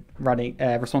person running,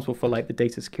 responsible for like the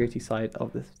data security side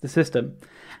of the system,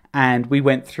 and we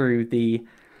went through the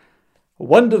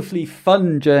wonderfully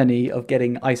fun journey of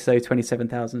getting ISO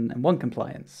 27001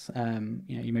 compliance.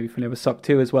 You may be familiar with SOC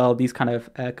 2 as well. These kind of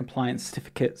compliance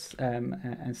certificates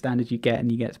and standards you get,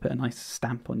 and you get to put a nice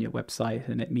stamp on your website,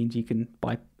 and it means you can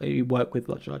work with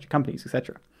larger companies,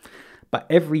 etc. But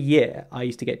every year, I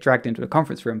used to get dragged into a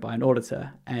conference room by an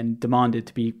auditor and demanded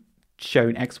to be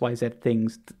shown XYZ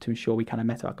things to ensure we kind of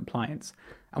met our compliance.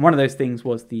 And one of those things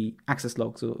was the access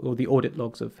logs or the audit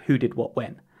logs of who did what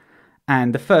when.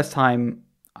 And the first time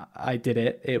I did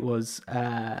it, it was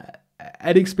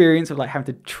an experience of like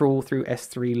having to trawl through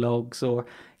S3 logs or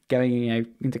going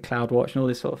into CloudWatch and all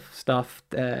this sort of stuff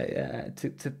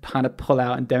to kind of pull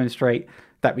out and demonstrate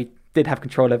that we did have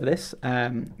control over this.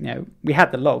 We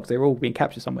had the logs; they were all being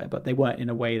captured somewhere, but they weren't in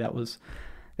a way that was,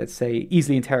 let's say,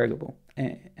 easily interrogable.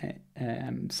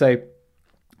 So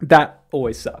that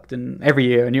always sucked, and every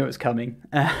year I knew it was coming.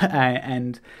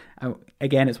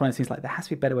 Again, it's one of those things like there has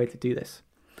to be a better way to do this.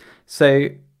 So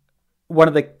one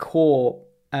of the core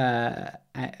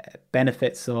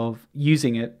benefits of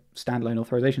using a standalone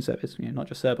authorization service, not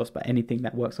just Cerbos, but anything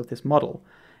that works off this model,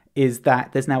 is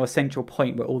that there's now a central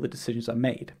point where all the decisions are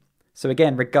made. So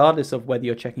again, regardless of whether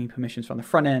you're checking permissions from the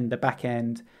front end, the back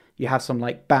end, you have some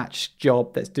like batch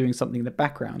job that's doing something in the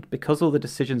background, because all the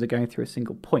decisions are going through a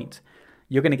single point,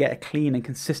 you're going to get a clean and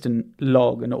consistent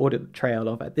log and audit trail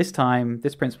of at this time,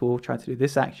 this principal tried to do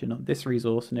this action on this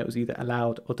resource, and it was either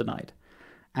allowed or denied.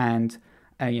 And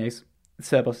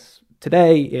Cerbos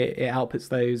today, it outputs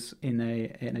those in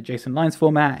a JSON lines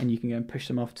format, and you can go and push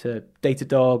them off to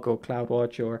Datadog or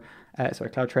CloudWatch or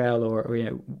CloudTrail or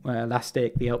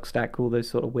Elastic, the Elk Stack, all those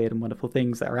sort of weird and wonderful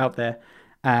things that are out there,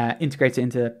 integrate it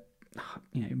into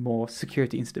more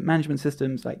security incident management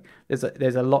systems. Like there's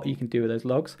a lot you can do with those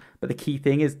logs, but the key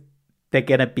thing is they're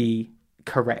gonna be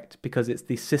correct because it's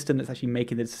the system that's actually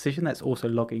making the decision that's also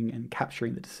logging and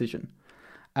capturing the decision.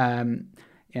 I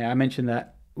mentioned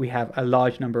that we have a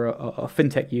large number of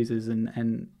fintech users,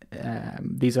 and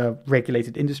these are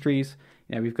regulated industries.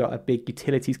 We've got a big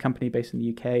utilities company based in the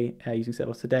UK using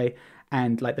Cerbos today,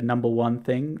 and like the number one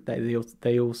thing that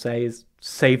they all say is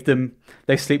saved them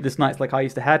those sleepless nights like I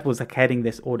used to have was like getting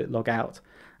this audit log out,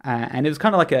 and it was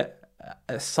kind of like a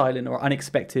silent or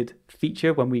unexpected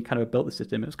feature when we kind of built the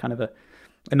system. It was kind of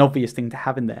an obvious thing to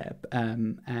have in there,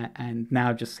 and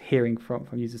now just hearing from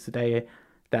users today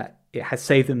that it has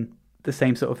saved them the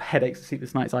same sort of headaches and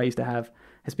sleepless nights I used to have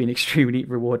has been extremely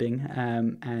rewarding.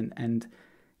 And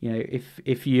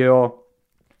if you're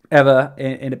ever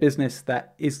in a business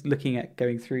that is looking at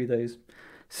going through those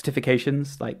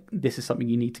certifications, like this is something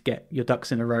you need to get your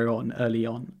ducks in a row on early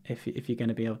on if you're going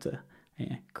to be able to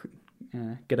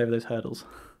get over those hurdles.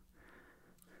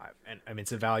 And I mean,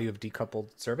 it's a value of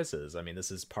decoupled services. I mean,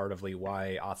 this is partly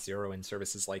why Auth0 and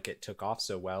services like it took off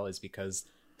so well, is because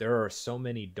there are so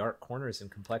many dark corners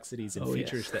and complexities and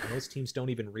features that most teams don't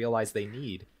even realize they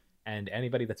need. And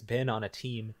anybody that's been on a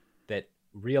team that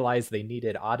realized they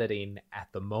needed auditing at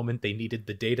the moment they needed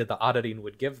the data the auditing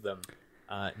would give them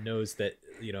knows that,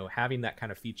 having that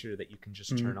kind of feature that you can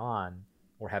just turn on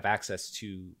or have access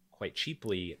to quite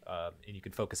cheaply, and you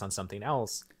can focus on something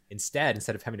else instead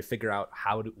of having to figure out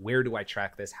where do I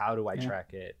track this, how do I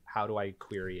track it, how do I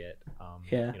query it,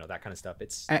 that kind of stuff.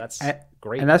 That's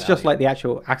great. And that's just like the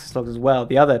actual access logs as well.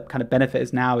 The other kind of benefit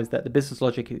is the business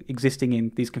logic existing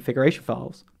in these configuration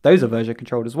files, those are version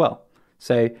controlled as well.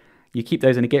 So you keep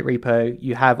those in a Git repo,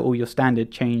 you have all your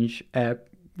standard change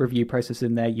review process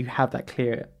in there, you have that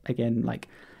clear, again, like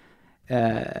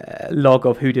log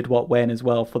of who did what when as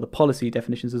well for the policy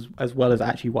definitions, as well as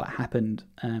actually what happened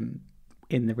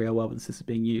in the real world when this is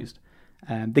being used.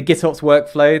 The GitOps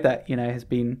workflow that has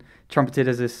been trumpeted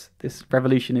as this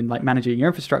revolution in like managing your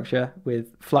infrastructure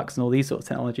with Flux and all these sorts of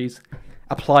technologies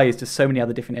applies to so many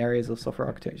other different areas of software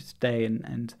architecture today,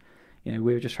 and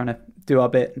we were just trying to do our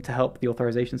bit to help the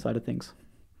authorization side of things.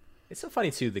 It's so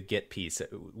funny too, the Git piece.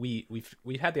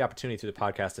 We've had the opportunity through the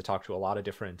podcast to talk to a lot of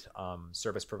different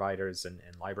service providers and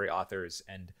library authors,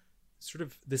 and sort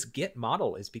of this Git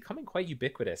model is becoming quite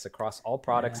ubiquitous across all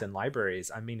products and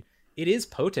libraries. I mean, it is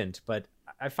potent, but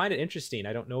I find it interesting.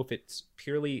 I don't know if it's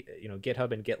purely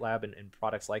GitHub and GitLab and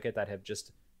products like it that have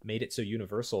just made it so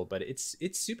universal, but it's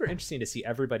super interesting to see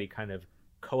everybody kind of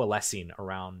coalescing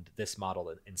around this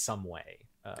model in some way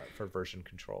for version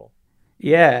control.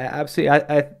 Yeah, absolutely.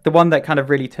 I the one that kind of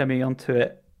really turned me onto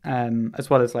it, as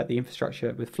well as like the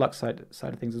infrastructure with Flux side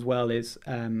of things as well, is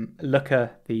Looker,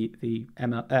 the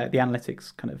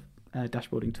analytics kind of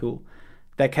dashboarding tool.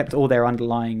 They kept all their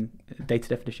underlying data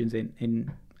definitions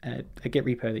in a Git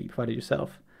repo that you provided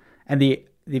yourself, and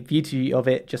the beauty of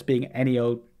it just being any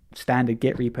old standard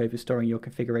Git repo for storing your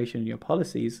configuration and your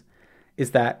policies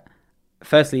is that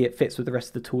firstly it fits with the rest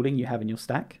of the tooling you have in your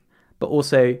stack, but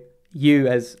also you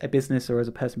as a business or as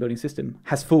a person building a system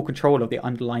has full control of the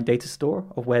underlying data store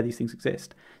of where these things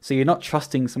exist. So you're not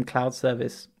trusting some cloud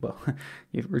service. Well,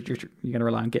 you're going to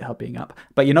rely on GitHub being up,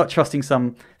 but you're not trusting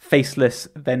some faceless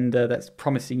vendor that's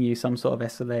promising you some sort of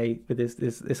SLA with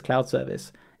this cloud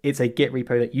service. It's a Git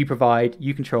repo that you provide,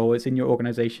 you control, it's in your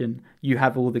organization, you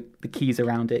have all the keys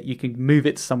around it, you can move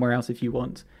it to somewhere else if you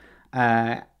want.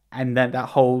 And then that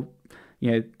whole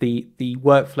the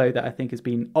workflow that I think has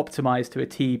been optimized to a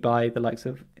T by the likes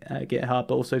of GitHub,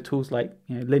 but also tools like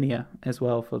Linear as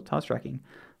well for task tracking,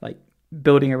 like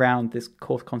building around this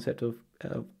core concept of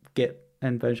Git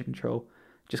and version control,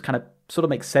 just kind of sort of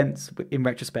makes sense in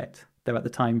retrospect. Though at the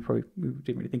time we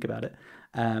didn't really think about it,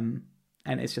 and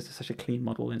it's just such a clean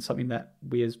model and something that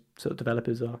we as sort of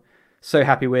developers are so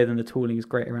happy with, and the tooling is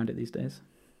great around it these days.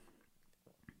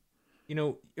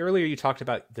 Earlier you talked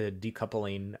about the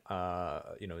decoupling,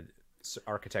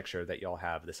 architecture that y'all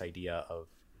have, this idea of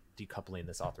decoupling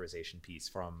this authorization piece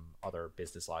from other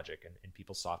business logic and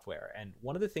people's software. And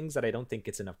one of the things that I don't think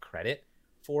gets enough credit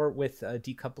for with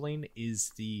decoupling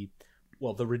is the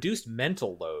reduced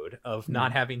mental load of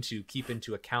not having to keep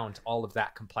into account all of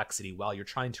that complexity while you're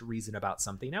trying to reason about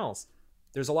something else.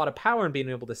 There's a lot of power in being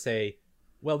able to say,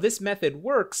 well, this method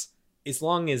works as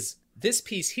long as this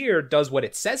piece here does what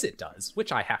it says it does,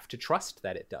 which I have to trust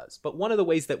that it does. But one of the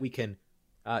ways that we can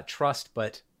trust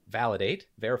but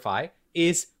verify,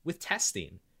 is with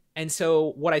testing. And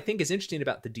so what I think is interesting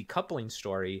about the decoupling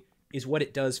story is what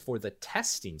it does for the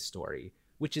testing story,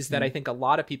 which is that I think a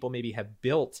lot of people maybe have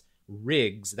built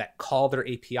rigs that call their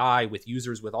API with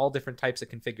users with all different types of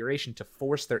configuration to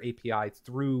force their API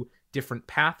through different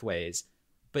pathways.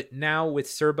 But now with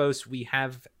Cerbos, we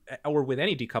have, or with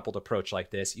any decoupled approach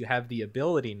like this, you have the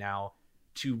ability now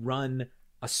to run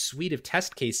a suite of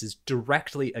test cases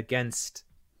directly against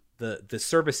the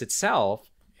service itself.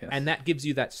 Yes. And that gives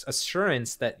you that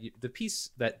assurance that the piece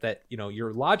that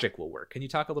your logic will work. Can you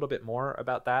talk a little bit more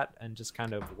about that and just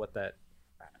kind of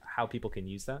how people can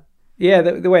use that? Yeah,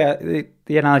 the way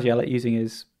the analogy I like using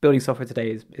is building software today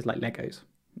is like Legos.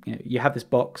 You have this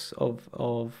box of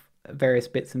various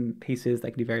bits and pieces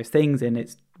that can do various things, and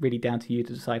it's really down to you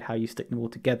to decide how you stick them all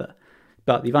together.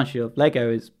 But the advantage of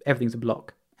Lego is everything's a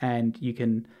block, and you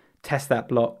can test that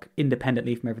block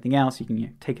independently from everything else. You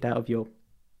can take it out of your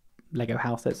Lego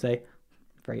house, let's say,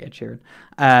 very Ed Sheeran,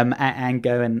 and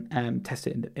go and test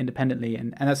it independently.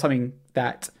 And that's something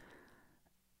that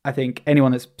I think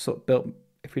anyone that's sort of built,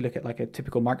 if we look at like a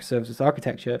typical microservices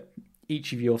architecture,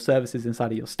 each of your services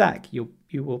inside of your stack, you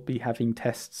will be having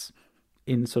tests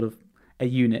in sort of a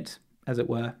unit, as it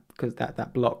were, because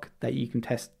that block that you can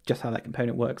test just how that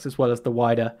component works, as well as the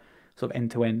wider sort of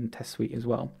end-to-end test suite as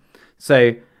well.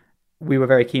 So we were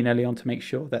very keen early on to make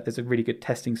sure that there's a really good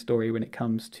testing story when it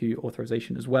comes to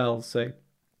authorization as well. So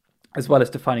as well as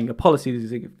defining your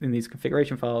policies in these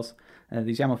configuration files,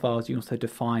 these YAML files, you also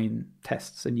define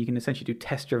tests, and you can essentially do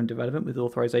test-driven development with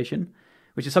authorization,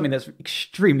 which is something that's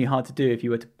extremely hard to do if you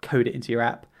were to code it into your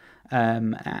app.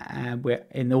 And we're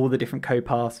in all the different code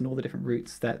paths and all the different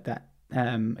routes that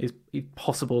is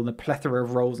possible, and the plethora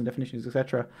of roles and definitions,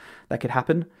 etc., that could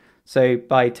happen. So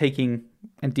by taking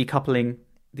and decoupling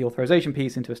the authorization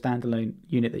piece into a standalone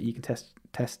unit that you can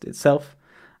test itself,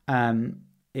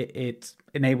 it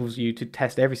enables you to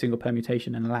test every single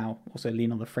permutation and also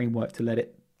lean on the framework to let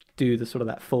it do the sort of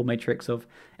that full matrix of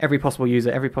every possible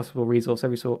user, every possible resource,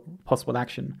 every sort of possible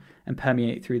action, and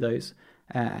permeate through those.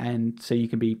 And so you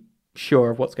can be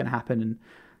sure of what's going to happen.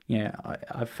 And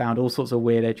I've found all sorts of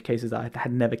weird edge cases that I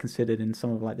had never considered in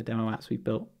some of like the demo apps we've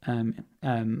built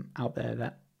out there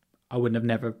that I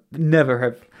wouldn't have never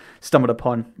have stumbled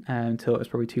upon until it was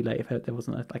probably too late if there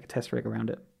wasn't a test rig around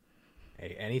it.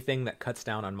 Hey, anything that cuts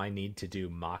down on my need to do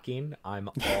mocking, I'm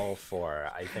all for.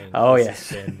 I think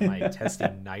this has been my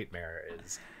testing nightmare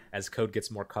is as code gets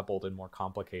more coupled and more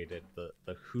complicated,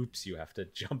 the hoops you have to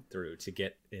jump through to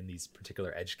get in these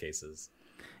particular edge cases.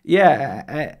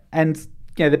 Yeah, and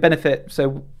the benefit,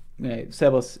 so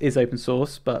Cerbos is open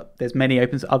source, but there's many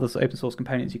other open source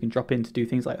components you can drop in to do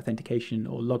things like authentication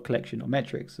or log collection or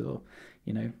metrics or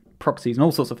proxies and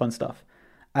all sorts of fun stuff.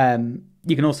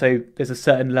 You can also, there's a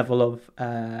certain level of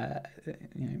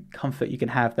comfort you can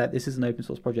have that this is an open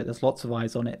source project. There's lots of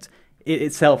eyes on it. It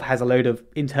itself has a load of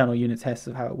internal unit tests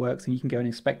of how it works, and you can go and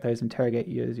inspect those, interrogate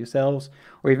yourselves,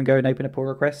 or even go and open a pull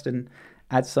request and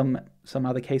add some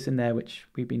other case in there, which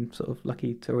we've been sort of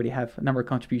lucky to already have a number of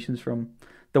contributions from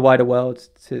the wider world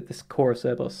to this core of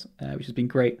Cerbos, which has been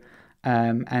great.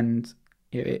 And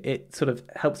it sort of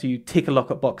helps you tick a lot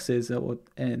of boxes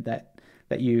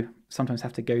that you sometimes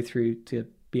have to go through to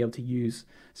be able to use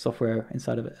software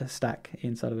inside of a stack,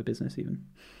 inside of a business even.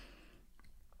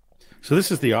 So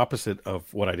this is the opposite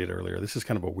of what I did earlier. This is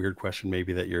kind of a weird question,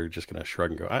 maybe, that you're just going to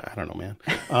shrug and go, I don't know,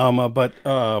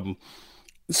 man.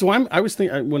 So I was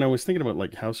thinking, when I was thinking about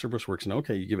like how Cerbos works, and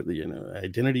okay, you give it the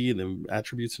identity and the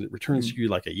attributes, and it returns to you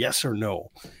like a yes or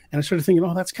no. And I started thinking,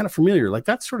 oh, that's kind of familiar. Like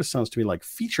that sort of sounds to me like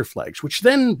feature flags, which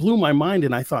then blew my mind.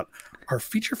 And I thought, are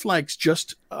feature flags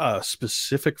just a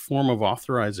specific form of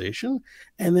authorization?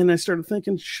 And then I started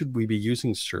thinking, should we be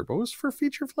using Cerbos for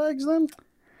feature flags then?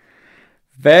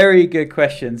 Very good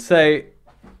question. So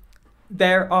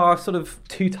there are sort of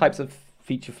two types of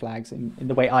feature flags in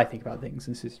the way I think about things.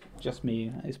 This is just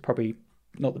me. It's probably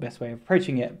not the best way of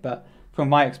approaching it, but from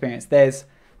my experience, there's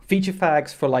feature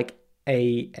flags for like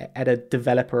at a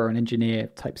developer or an engineer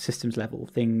type systems level,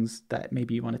 things that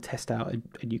maybe you want to test out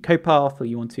a new code path, or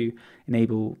you want to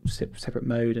enable separate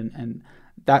mode, and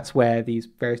that's where these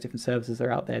various different services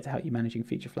are out there to help you managing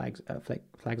feature flags.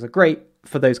 Flags are great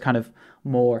for those kind of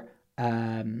more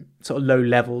sort of low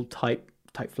level type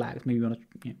flags. Maybe you want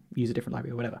to use a different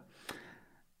library or whatever.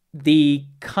 The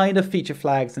kind of feature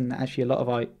flags, and actually a lot of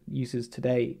our users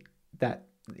today that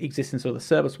exist in sort of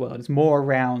the Cerbos world, is more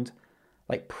around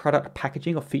like product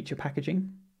packaging or feature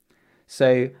packaging.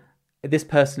 So this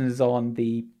person is on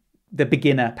the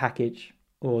beginner package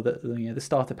or the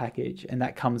starter package, and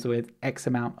that comes with X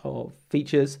amount of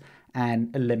features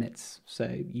and limits.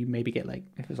 So you maybe get like,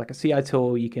 if it's like a CI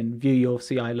tool, you can view your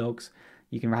CI logs,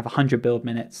 you can have 100 build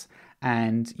minutes,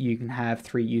 and you can have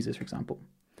 3 users, for example.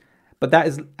 But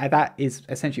that is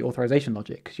essentially authorization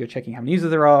logic, because you're checking how many users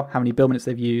there are, how many build minutes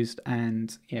they've used,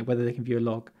 and whether they can view a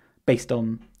log based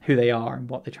on who they are and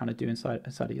what they're trying to do inside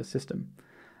of your system.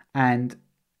 And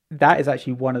that is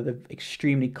actually one of the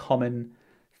extremely common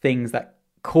things that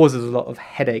causes a lot of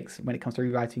headaches when it comes to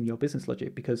rewriting your business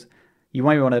logic, because you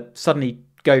might want to suddenly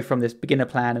go from this beginner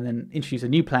plan and then introduce a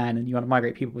new plan, and you want to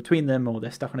migrate people between them, or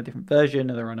they're stuck on a different version,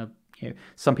 or they're on a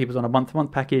some people's on a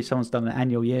month-to-month package, someone's done an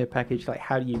annual year package. Like,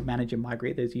 how do you manage and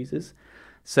migrate those users?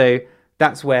 So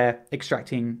that's where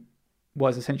extracting what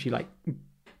is essentially like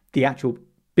the actual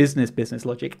business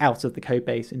logic out of the code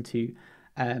base into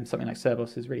something like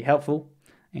Cerbos is really helpful.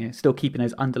 Still keeping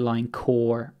those underlying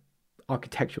core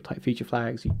architectural type feature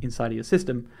flags inside of your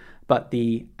system, but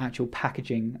the actual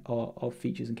packaging of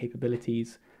features and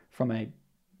capabilities from a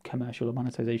commercial or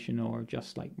monetization or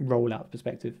just like rollout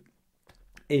perspective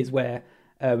is where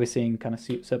we're seeing kind of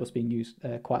Cerbos being used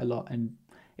quite a lot. And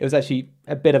it was actually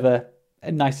a bit of a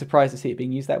nice surprise to see it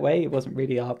being used that way. It wasn't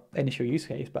really our initial use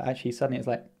case, but actually suddenly it's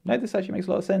like, no, this actually makes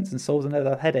a lot of sense and solves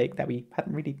another headache that we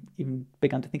hadn't really even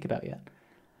begun to think about yet.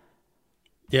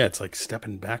 Yeah, it's like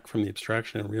stepping back from the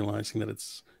abstraction and realizing that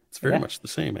it's very much the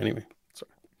same anyway.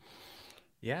 Sorry.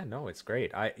 Yeah, no, it's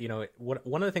great.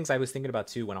 One of the things I was thinking about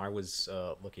too when I was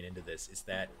looking into this is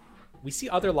that we see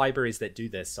other libraries that do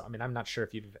this. So, I mean, I'm not sure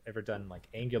if you've ever done like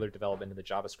Angular development in the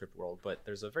JavaScript world, but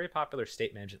there's a very popular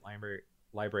state management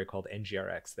library called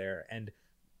NGRX there. And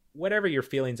whatever your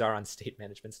feelings are on state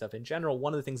management stuff in general,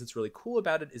 one of the things that's really cool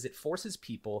about it is it forces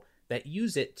people that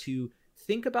use it to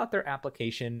think about their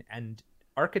application and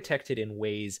architect it in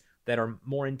ways that are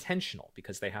more intentional,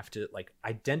 because they have to like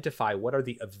identify what are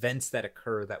the events that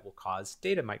occur that will cause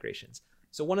data migrations.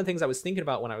 So one of the things I was thinking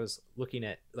about when I was looking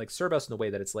at like Cerbos and the way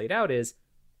that it's laid out is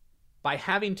by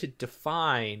having to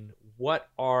define what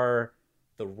are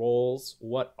the roles,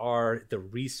 what are the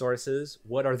resources,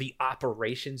 what are the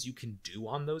operations you can do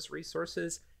on those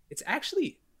resources. It's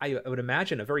actually, I would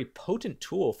imagine, a very potent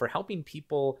tool for helping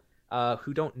people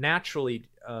who don't naturally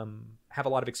have a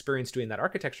lot of experience doing that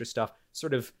architecture stuff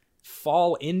sort of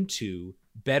fall into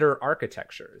better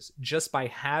architectures just by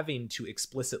having to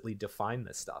explicitly define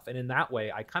this stuff. And in that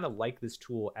way, I kind of like this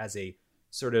tool as a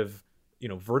sort of,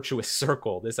 virtuous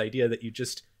circle, this idea that you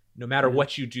just, no matter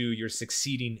what you do, you're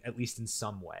succeeding at least in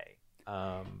some way.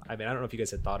 I mean, I don't know if you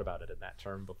guys had thought about it in that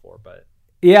term before, but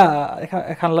yeah,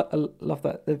 I kind of love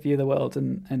that, the view of the world,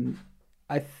 and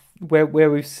where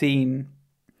we've seen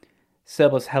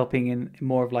Cerbos helping in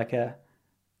more of like a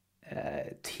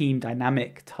team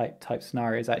dynamic type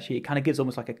scenarios. Actually, it kind of gives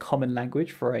almost like a common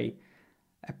language for a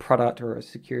product or a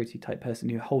security type person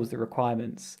who holds the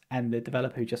requirements and the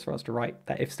developer who just wants to write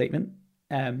that if statement.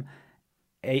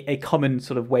 A common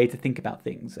sort of way to think about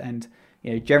things. And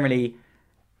generally,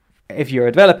 if you're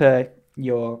a developer,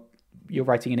 you're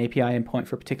writing an API endpoint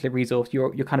for a particular resource.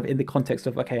 You're kind of in the context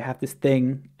of, okay, I have this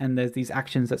thing and there's these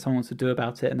actions that someone wants to do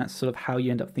about it, and that's sort of how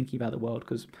you end up thinking about the world,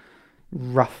 because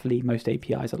roughly most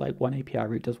APIs are like one API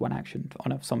route does one action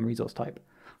on some resource type.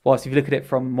 Whilst if you look at it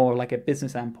from more like a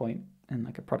business standpoint and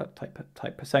like a product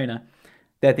type persona,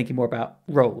 they're thinking more about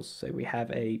roles. So we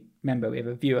have a member, we have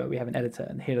a viewer, we have an editor,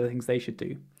 and here are the things they should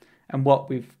do. And what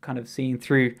we've kind of seen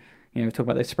through, talking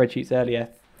about those spreadsheets earlier,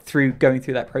 through going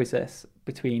through that process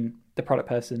between the product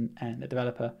person and the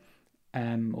developer,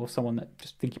 or someone that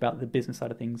just thinking about the business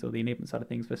side of things or the enablement side of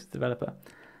things versus the developer,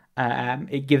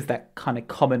 it gives that kind of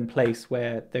common place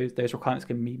where those requirements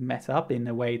can be met up in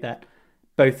a way that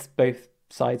both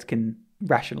sides can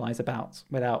rationalize about,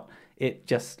 without it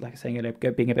just, like I was saying,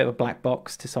 being a bit of a black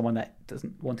box to someone that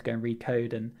doesn't want to go and read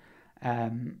code, and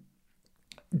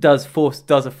does force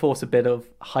a bit of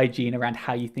hygiene around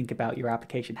how you think about your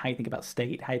application, how you think about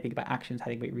state, how you think about actions,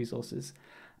 how you think about resources,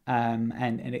 and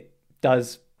it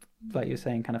does, like you're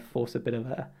saying, kind of forces a bit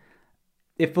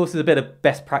of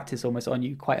best practice almost on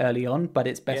you quite early on, but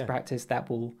it's best practice that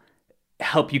will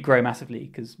help you grow massively,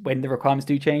 because when the requirements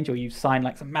do change, or you sign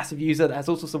like some massive user that has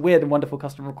all sorts of weird and wonderful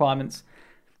custom requirements,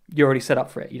 you're already set up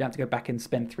for it. You don't have to go back and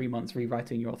spend 3 months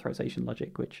rewriting your authorization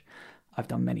logic, which I've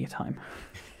done many a time.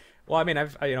 Well, I mean,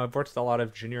 I've worked with a lot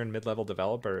of junior and mid-level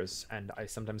developers, and I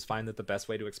sometimes find that the best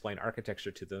way to explain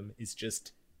architecture to them is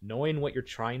just knowing what you're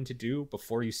trying to do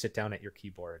before you sit down at your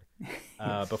keyboard,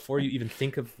 before you even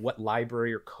think of what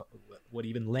library or what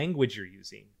even language you're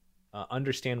using.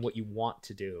 Understand what you want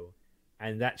to do,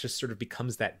 and that just sort of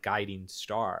becomes that guiding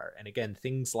star. And again,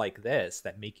 things like this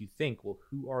that make you think, well,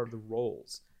 who are the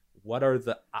roles? What are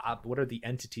the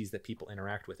entities that people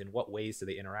interact with? In what ways do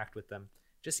they interact with them?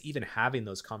 Just even having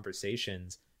those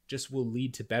conversations just will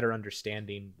lead to better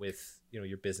understanding with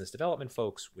your business development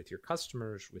folks, with your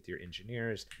customers, with your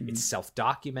engineers. Mm-hmm. It's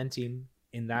self-documenting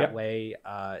in that way,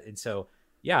 and so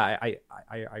I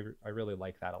really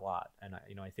like that a lot. And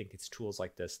I think it's tools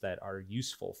like this that are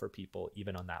useful for people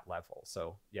even on that level.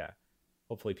 So yeah,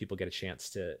 hopefully people get a chance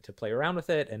to play around with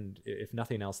it, and if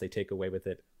nothing else, they take away with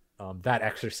it that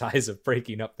exercise of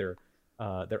breaking up their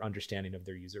understanding of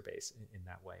their user base in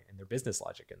that way, and their business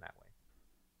logic in that way.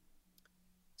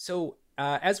 So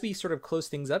as we sort of close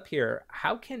things up here,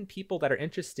 how can people that are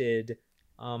interested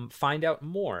find out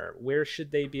more? Where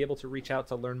should they be able to reach out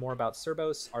to learn more about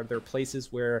Cerbos? Are there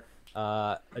places where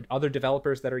other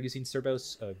developers that are using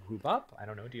Cerbos group up? I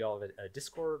don't know. Do you all have a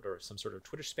Discord or some sort of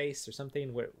Twitter space or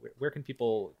something? Where can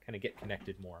people kind of get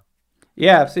connected more?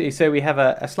 Yeah, absolutely. So we have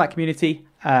a Slack community.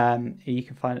 You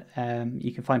can find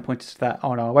pointers to that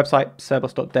on our website.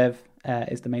 Cerbos.dev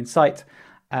is the main site.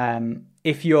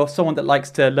 If you're someone that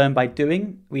likes to learn by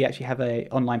doing, we actually have an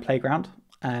online playground,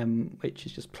 which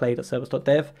is just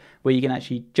play.cerbos.dev, where you can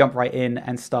actually jump right in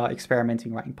and start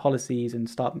experimenting, writing policies, and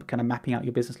start kind of mapping out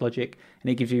your business logic.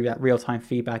 And it gives you that real-time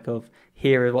feedback of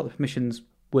here is what the permissions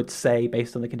would say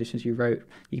based on the conditions you wrote.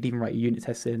 You can even write your unit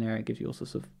tests in there. It gives you all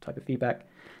sorts of type of feedback.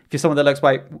 If you're someone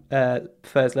that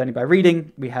prefers learning by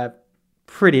reading, we have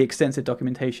pretty extensive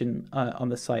documentation on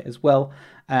the site as well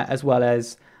as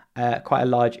quite a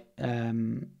large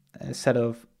set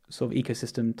of sort of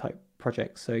ecosystem type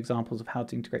projects. So examples of how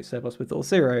to integrate Cerbos with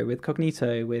Auth0, with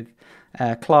Cognito, with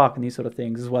Clark, and these sort of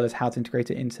things, as well as how to integrate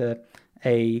it into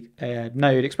a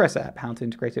Node Express app, how to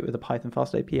integrate it with a Python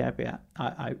Fast API app,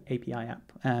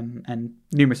 and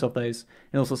numerous of those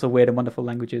in all sorts of weird and wonderful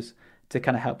languages to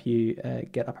kind of help you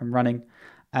get up and running.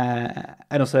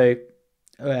 And also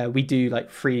we do like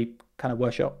free kind of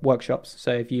workshops.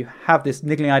 So if you have this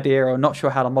niggling idea or not sure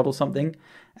how to model something,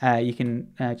 you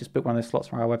can just book one of those slots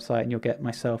from our website, and you'll get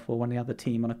myself or one of the other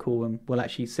team on a call, and we'll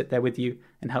actually sit there with you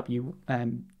and help you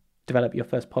develop your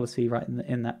first policy right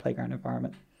in that playground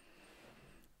environment.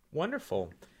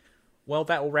 Wonderful. Well,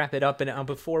 that will wrap it up. And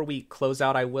before we close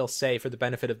out, I will say, for the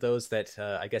benefit of those that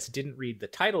I guess didn't read the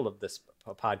title of this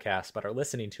podcast but are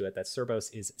listening to it, that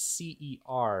Cerbos is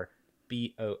Cerbos.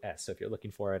 So if you're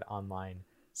looking for it online,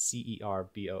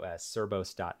 Cerbos,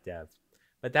 cerbos.dev.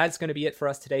 But that's going to be it for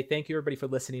us today. Thank you, everybody, for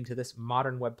listening to this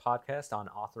Modern Web podcast on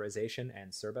authorization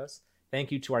and Cerbos.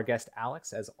 Thank you to our guest,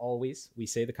 Alex. As always, we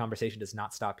say the conversation does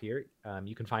not stop here.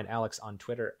 You can find Alex on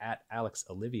Twitter at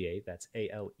AlexOlivier. That's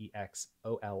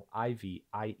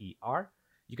AlexOlivier.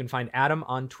 You can find Adam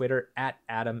on Twitter at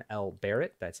Adam L.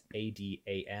 Barrett. That's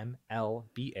ADAMLBA,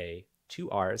 2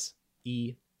 R's,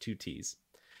 E, 2 T's.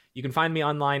 You can find me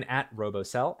online at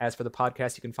RoboCell. As for the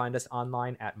podcast, you can find us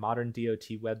online at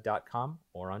moderndotweb.com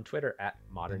or on Twitter at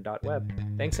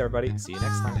modern.web. Thanks, everybody. See you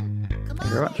next time. Thank you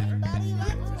very much.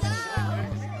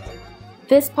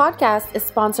 This podcast is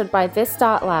sponsored by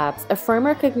This.Labs, a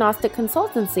framework-agnostic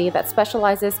consultancy that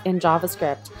specializes in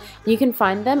JavaScript. You can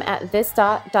find them at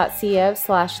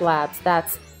this.co/labs.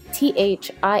 That's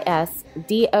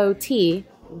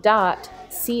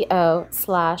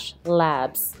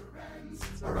THISDOT.co/labs.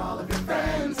 For all of your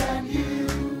friends and you.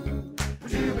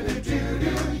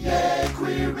 Do-do-do-do-do, yay,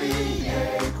 query.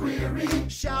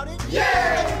 Shout it,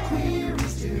 yay!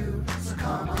 Queries do, so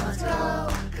come on, let's go,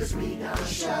 'cause we got a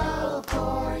show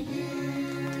for